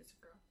 It's a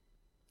girl.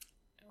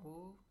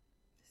 Ooh.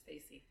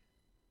 Stacy.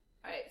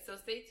 All right, so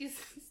Stacy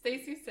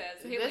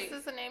says, hey, this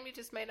is the name you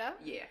just made up?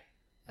 Yeah.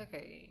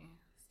 Okay.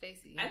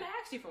 Stacy. And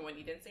actually from when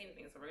you didn't say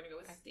anything, so we're going to go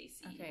with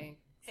Stacy. Okay.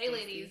 Hey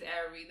ladies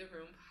at Read the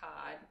Room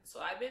Pod. So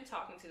I've been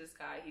talking to this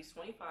guy. He's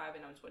 25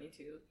 and I'm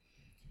 22.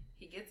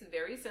 He gets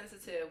very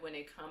sensitive when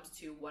it comes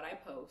to what I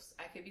post.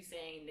 I could be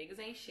saying niggas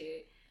ain't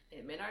shit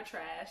and men are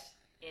trash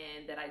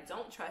and that I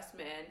don't trust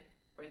men.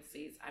 For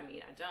instance, I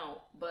mean I don't,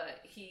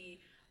 but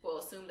he will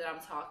assume that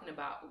I'm talking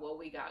about what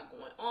we got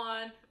going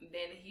on.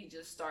 Then he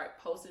just start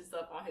posting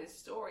stuff on his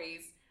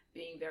stories,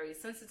 being very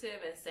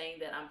sensitive and saying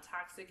that I'm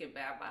toxic and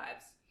bad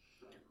vibes.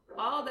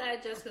 All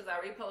that just because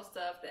I repost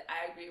stuff that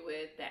I agree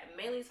with that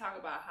mainly talk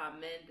about how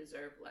men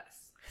deserve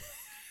less.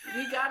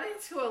 We got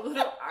into a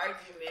little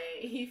argument.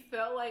 He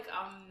felt like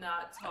I'm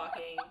not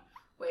talking.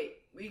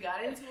 We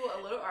got into a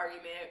little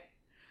argument.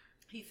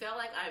 He felt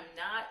like I'm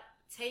not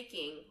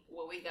taking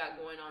what we got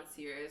going on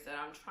serious, that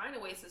I'm trying to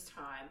waste his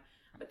time.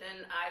 But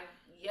then I've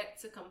yet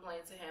to complain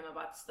to him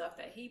about the stuff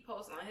that he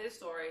posts on his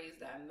stories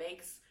that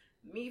makes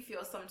me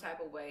feel some type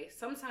of way.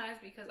 Sometimes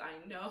because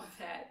I know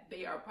that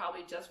they are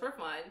probably just for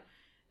fun,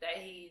 that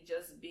he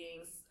just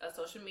being a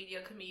social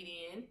media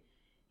comedian.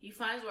 He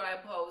finds what I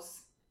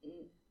post,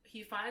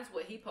 he finds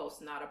what he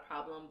posts not a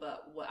problem,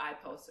 but what I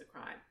post a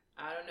crime.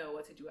 I don't know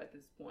what to do at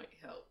this point.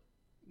 Help.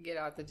 Get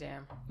out the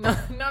jam. No,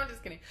 I'm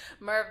just kidding.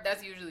 Merv,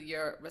 that's usually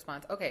your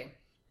response. Okay,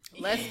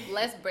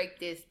 let's break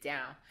this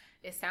down.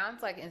 It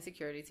sounds like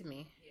insecurity to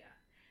me. Yeah.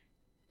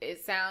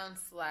 It sounds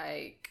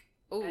like...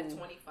 Ooh. At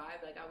 25,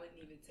 like I wouldn't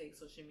even take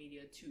social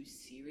media too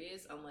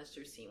serious unless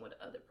you're seeing with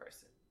the other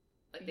person.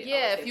 Like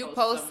if you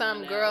post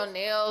some girl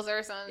nails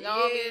or something,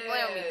 don't be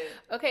playing me.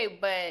 Okay,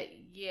 but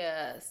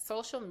yeah,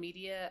 social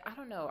media, I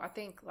don't know. I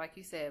think, like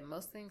you said,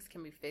 most things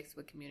can be fixed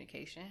with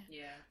communication.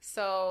 Yeah.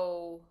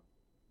 So,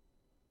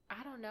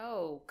 I don't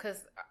know,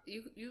 because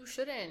you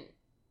shouldn't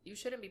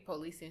be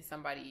policing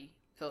somebody's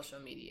social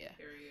media.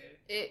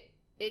 Period.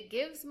 It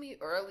gives me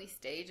early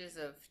stages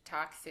of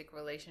toxic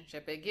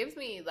relationship. It gives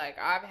me, like,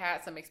 I've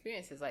had some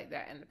experiences like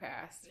that in the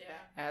past. Yeah.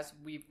 As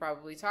we've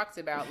probably talked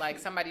about, like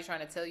somebody trying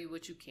to tell you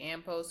what you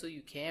can post, who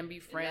you can be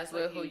friends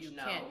with, who you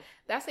can't.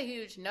 That's a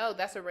huge no.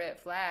 That's a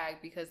red flag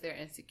because they're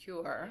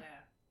insecure.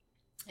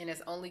 Yeah. And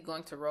it's only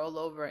going to roll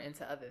over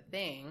into other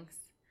things.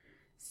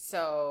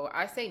 So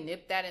I say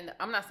nip that in.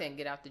 I'm not saying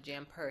get out the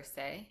gym per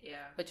se. Yeah.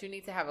 But you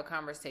need to have a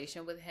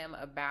conversation with him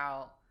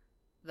about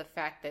the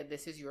fact that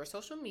this is your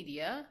social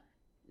media.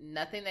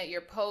 Nothing that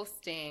you're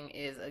posting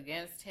is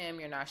against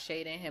him. You're not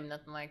shading him,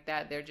 nothing like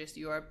that. They're just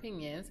your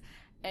opinions.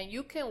 And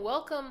you can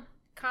welcome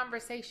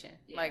conversation.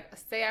 Yeah. Like,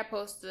 say I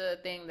post a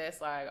thing that's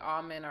like,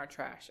 all men are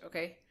trash,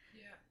 okay?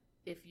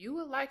 Yeah. If you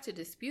would like to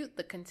dispute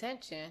the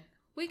contention,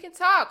 we can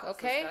talk,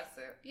 okay? Let's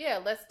discuss it. Yeah,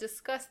 let's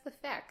discuss the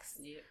facts.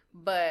 Yeah.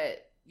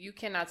 But you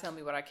cannot tell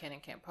me what I can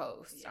and can't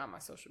post on my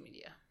social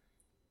media.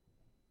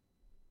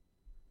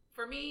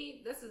 For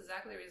me, this is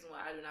exactly the reason why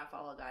I do not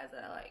follow guys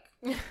that I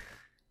like.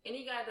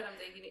 Any guy that I'm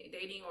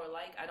dating or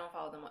like, I don't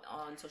follow them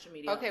on social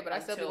media. Okay, but I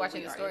still be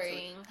watching the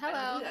story. Hello.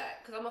 I don't do that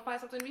because I'm gonna find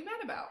something to be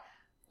mad about.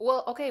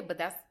 Well, okay, but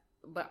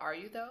are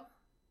you though?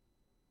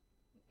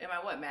 Am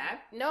I what, mad?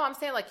 No, I'm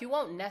saying like you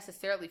won't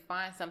necessarily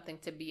find something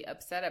to be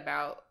upset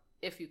about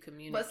if you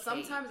communicate. But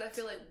sometimes I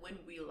feel like when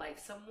we like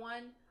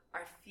someone,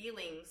 our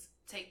feelings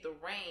take the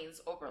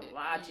reins over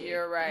logic.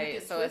 You're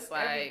right. So it's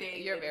like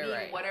you're very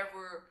right.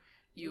 Whatever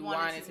you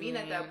want it to mean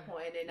at that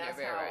point, and that's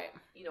how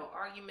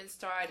arguments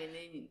start, and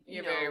then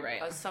you know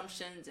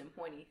assumptions and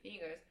pointing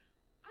fingers.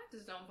 I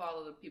just don't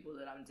follow the people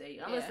that I'm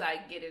dating unless I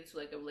get into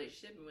like a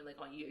relationship and we're like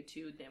on year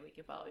 2, then we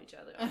can follow each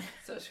other on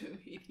social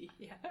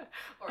media,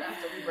 or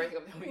after we break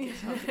up, then we can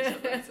follow each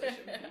other on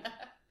social media.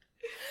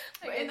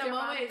 But in the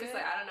moment, it's just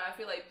like, I don't know, I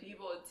feel like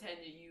people tend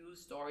to use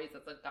stories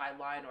as a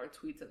guideline or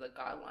tweets as a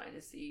guideline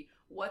to see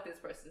what this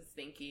person's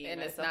thinking.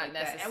 And it's not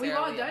necessarily. And we've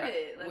all done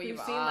it. Like, we've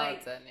seen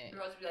like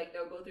girls be like,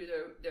 they'll go through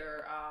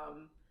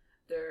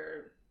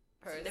their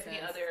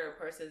significant other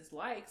person's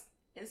likes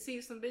and see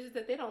some bitches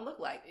that they don't look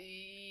like.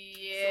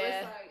 Yeah. So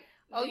it's like,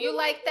 oh, you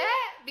like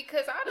that?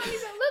 Because I don't even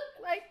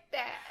look like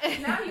that.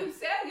 Now you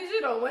said because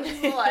you know what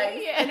you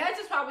like. And that's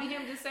just probably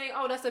him just saying,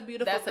 oh, that's a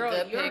beautiful girl.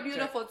 You're picture.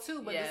 Beautiful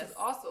too, but this is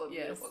also a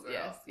beautiful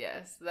girl.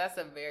 Yes. That's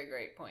a very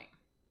great point.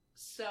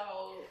 So,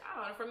 I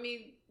don't know, for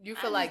me... You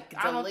feel like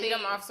delete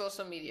them off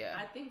social media.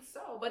 I think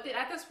so. But then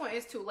at this point,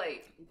 it's too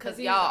late. Because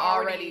y'all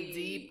already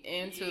deep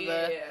into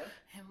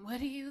and what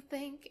do you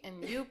think?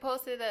 And you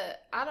posted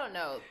I don't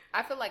know.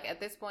 I feel like at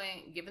this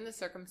point, given the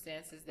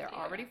circumstances, they're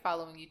already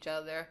following each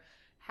other.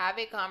 Have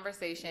a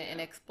conversation and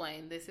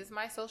explain, this is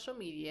my social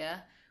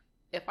media.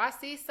 If I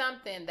see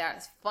something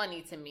that's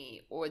funny to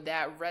me or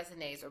that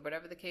resonates or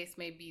whatever the case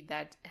may be,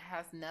 that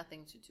has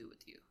nothing to do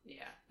with you.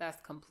 Yeah. That's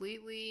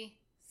completely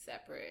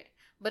separate.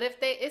 But if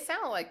it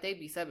sounded like they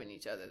be subbing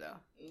each other though.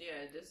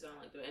 Yeah, it does sound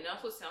like that. And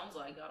that's what sounds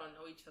like y'all don't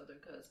know each other,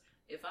 because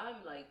if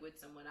I'm like with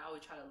someone, I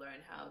would try to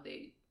learn how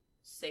they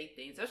say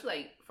things. Especially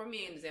like for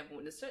me, an example,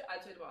 when the shit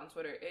I tweet about on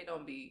Twitter, it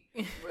don't be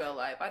real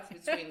life. I just be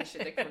tweeting the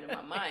shit that comes to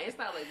my mind. It's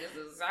not like this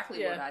is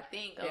exactly what I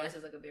think, unless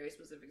it's like a very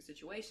specific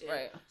situation.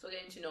 Right. So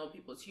getting to know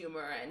people's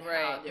humor and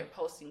how their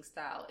posting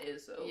style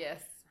is. So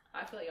yes.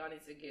 I feel like y'all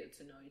need to get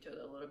to know each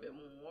other a little bit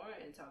more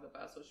and talk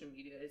about social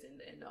media and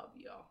the end of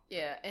y'all.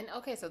 Yeah, and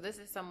okay, so this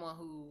is someone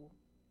who,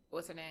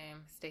 what's her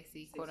name?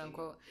 Stacey, quote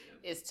unquote,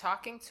 is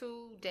talking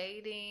to,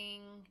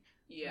 dating.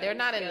 Yeah, they're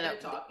not in the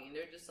talking.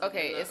 They're just like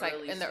it's like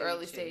in the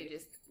early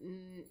stages.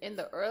 In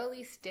the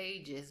early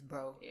stages,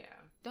 bro. Yeah.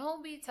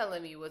 Don't be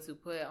telling me what to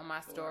put on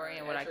my story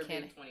and what I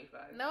can't.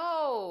 25.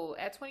 No,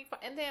 at 25.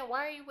 And then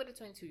why are you with a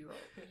 22-year-old?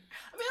 I mean,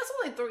 that's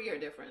only a 3-year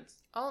difference.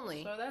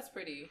 Only. So that's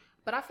pretty.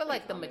 But I feel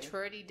like the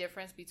maturity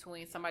difference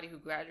between somebody who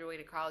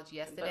graduated college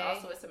yesterday. But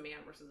also, it's a man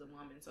versus a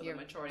woman, so the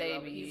maturity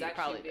level, he's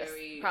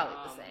actually probably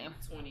the same.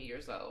 20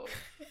 years old.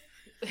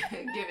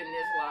 Given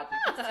this logic,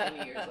 he's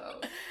 20 years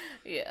old.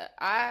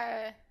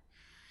 Yeah,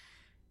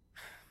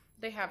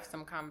 they have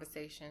some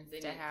conversations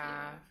to have.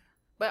 Yeah.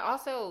 But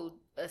also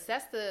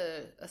assess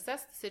the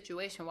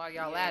situation while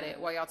y'all at it,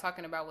 while y'all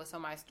talking about what's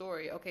on my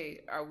story.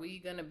 Okay, are we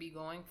gonna be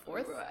going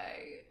forth?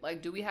 Right.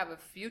 Like, do we have a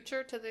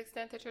future to the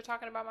extent that you're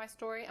talking about my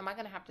story? Am I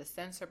gonna have to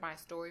censor my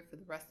story for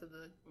the rest of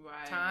the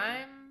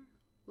time?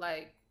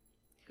 Like,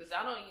 because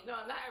I don't,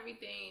 not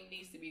everything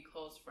needs to be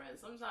close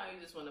friends. Sometimes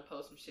you just want to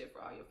post some shit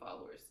for all your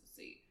followers to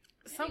see.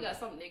 You got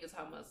some niggas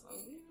how much?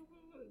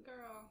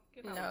 Girl,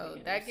 get out. No,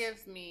 that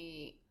gives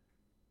me.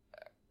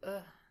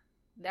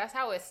 That's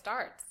how it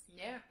starts.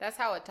 Yeah. That's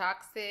how a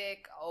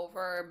toxic,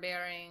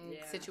 overbearing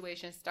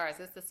situation starts.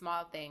 It's the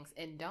small things.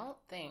 And don't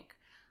think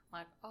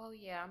like, oh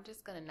yeah, I'm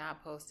just going to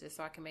not post it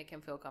so I can make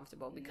him feel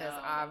comfortable because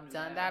I've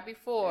done that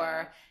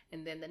before. Yeah.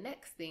 And then the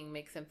next thing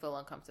makes him feel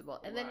uncomfortable.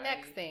 And the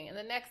next thing, and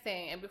the next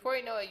thing. And before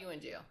you know it, you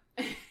in jail.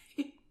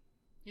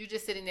 You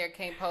just sitting there,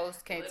 can't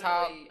post, can't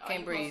talk,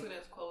 can't breathe. Posting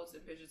quotes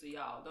and pictures of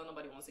y'all. Don't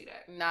nobody want to see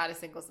that. Not a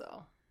single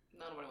soul.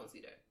 Nobody want to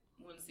see that.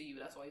 We want to see you.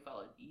 That's why we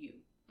follow you.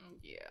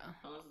 Yeah.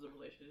 Unless it's a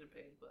relationship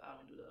page, but I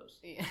don't do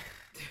those. Yeah.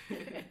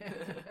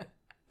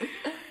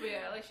 But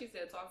yeah, like she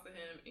said, talk to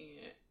him,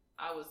 and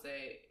I would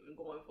say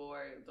going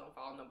forward, don't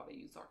follow nobody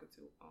you talking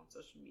to on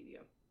social media.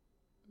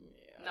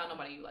 Yeah. Not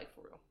nobody you like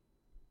for real.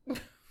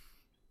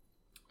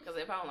 Because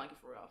if I don't like you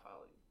for real, I'll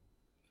follow you.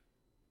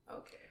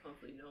 Okay,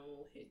 hopefully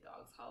no hit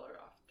dogs holler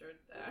after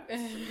that.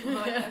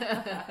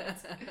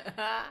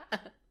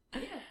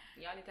 Yeah,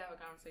 y'all need to have a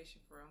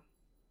conversation for real.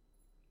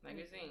 Like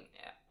you're saying,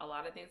 a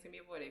lot of things can be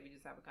avoided if you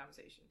just have a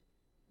conversation.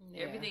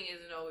 Yeah. Everything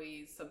isn't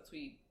always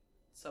subtweet,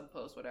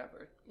 sub-post,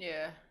 whatever.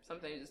 Yeah.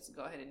 Sometimes you just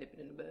go ahead and nip it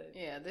in the bud.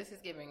 Yeah, this is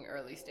giving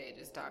early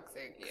stages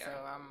toxic, so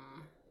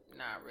I'm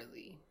not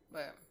really.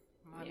 But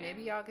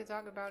maybe y'all can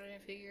talk about it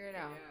and figure it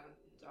out.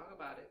 Yeah, talk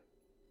about it.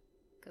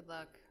 Good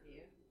luck.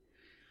 Yeah.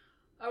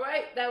 All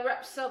right, that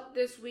wraps up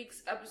this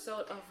week's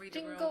episode of Read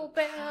the Room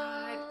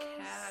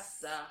Podcast,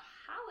 the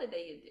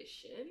holiday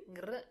edition.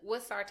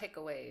 What's our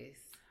takeaways?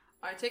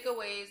 Our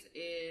takeaways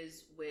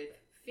is with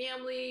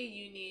family,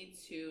 you need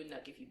to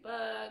nuck if you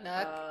buck.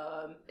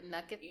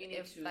 Nuck if you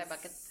need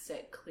to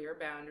set clear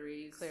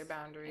boundaries. And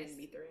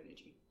meet their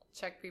energy.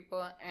 Check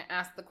people and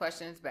ask the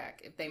questions back.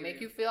 If they make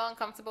you feel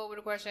uncomfortable with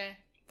a question,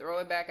 throw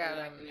it back at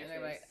them. And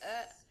they're like,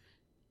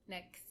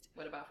 next.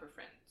 What about for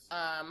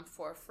friends?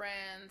 For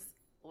friends,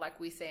 like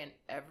we say in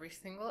every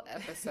single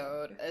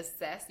episode,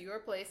 assess your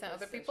place in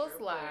other people's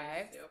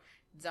lives. Yep.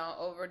 Don't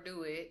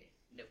overdo it.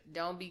 Nope.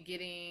 Don't be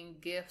getting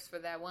gifts for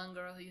that one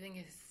girl who you think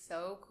is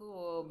so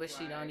cool, but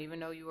she don't even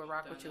know you will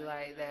rock with you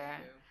like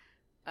that.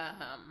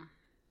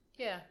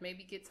 Yeah,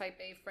 maybe get type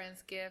A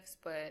friends gifts,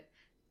 but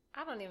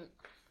I don't even.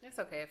 It's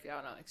okay if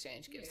y'all don't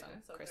exchange gifts on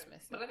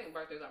Christmas. But I think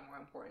birthdays are more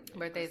important.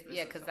 Birthdays,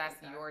 because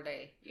that's your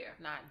day. Yeah,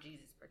 not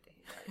Jesus' birthday.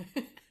 Right.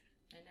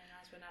 And then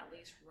last but not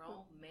least,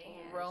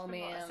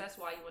 romance. Assess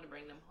why you want to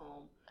bring them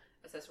home.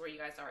 Assess where you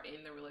guys are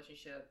in the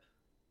relationship,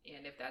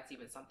 and if that's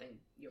even something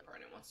your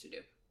partner wants to do.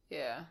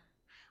 Yeah.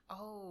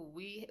 Oh,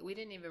 we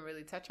didn't even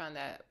really touch on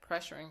that.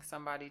 Pressuring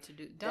somebody to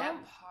do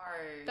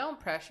don't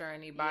pressure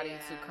anybody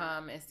to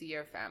come and see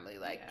your family.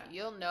 Like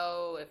you'll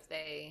know if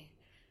they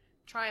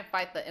try and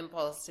fight the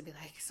impulse to be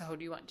like, so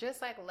do you want,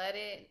 just like let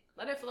it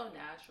flow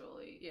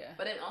naturally. Yeah.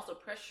 But then also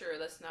pressure,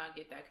 let's not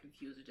get that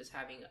confused with just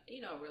having,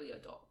 really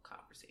adult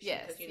conversation.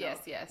 Yes,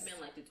 yes. Men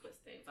like to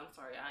twist things. I'm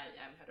sorry,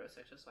 I'm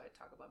heterosexual, so I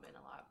talk about men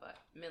a lot, but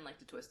men like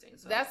to twist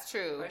things. So that's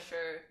true.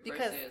 Pressure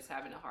versus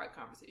having a hard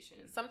conversation.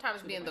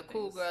 Sometimes being the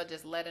cool girl,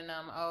 just letting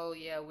them, oh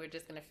yeah, we're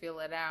just going to feel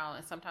it out.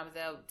 And sometimes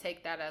they'll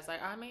take that as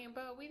like, I mean,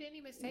 but we didn't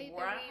even say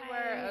that we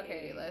were.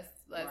 Okay, let's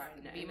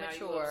be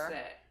mature.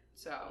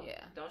 So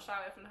don't shy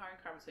away from the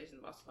hard conversations,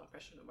 but also don't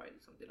pressure nobody to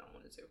do something they don't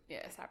want to do.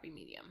 Yeah, it's happy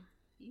medium.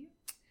 Yeah.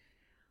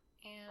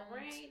 And all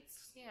right.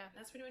 Yeah,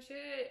 that's pretty much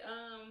it.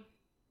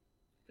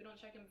 If we don't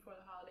check in before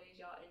the holidays,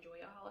 y'all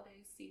enjoy your holiday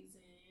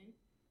season.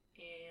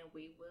 And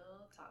we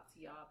will talk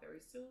to y'all very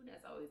soon.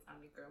 As always,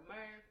 I'm your girl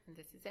Merv. And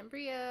this is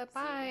Embria.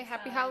 Bye.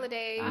 Happy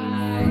holidays.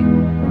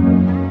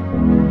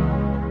 Bye.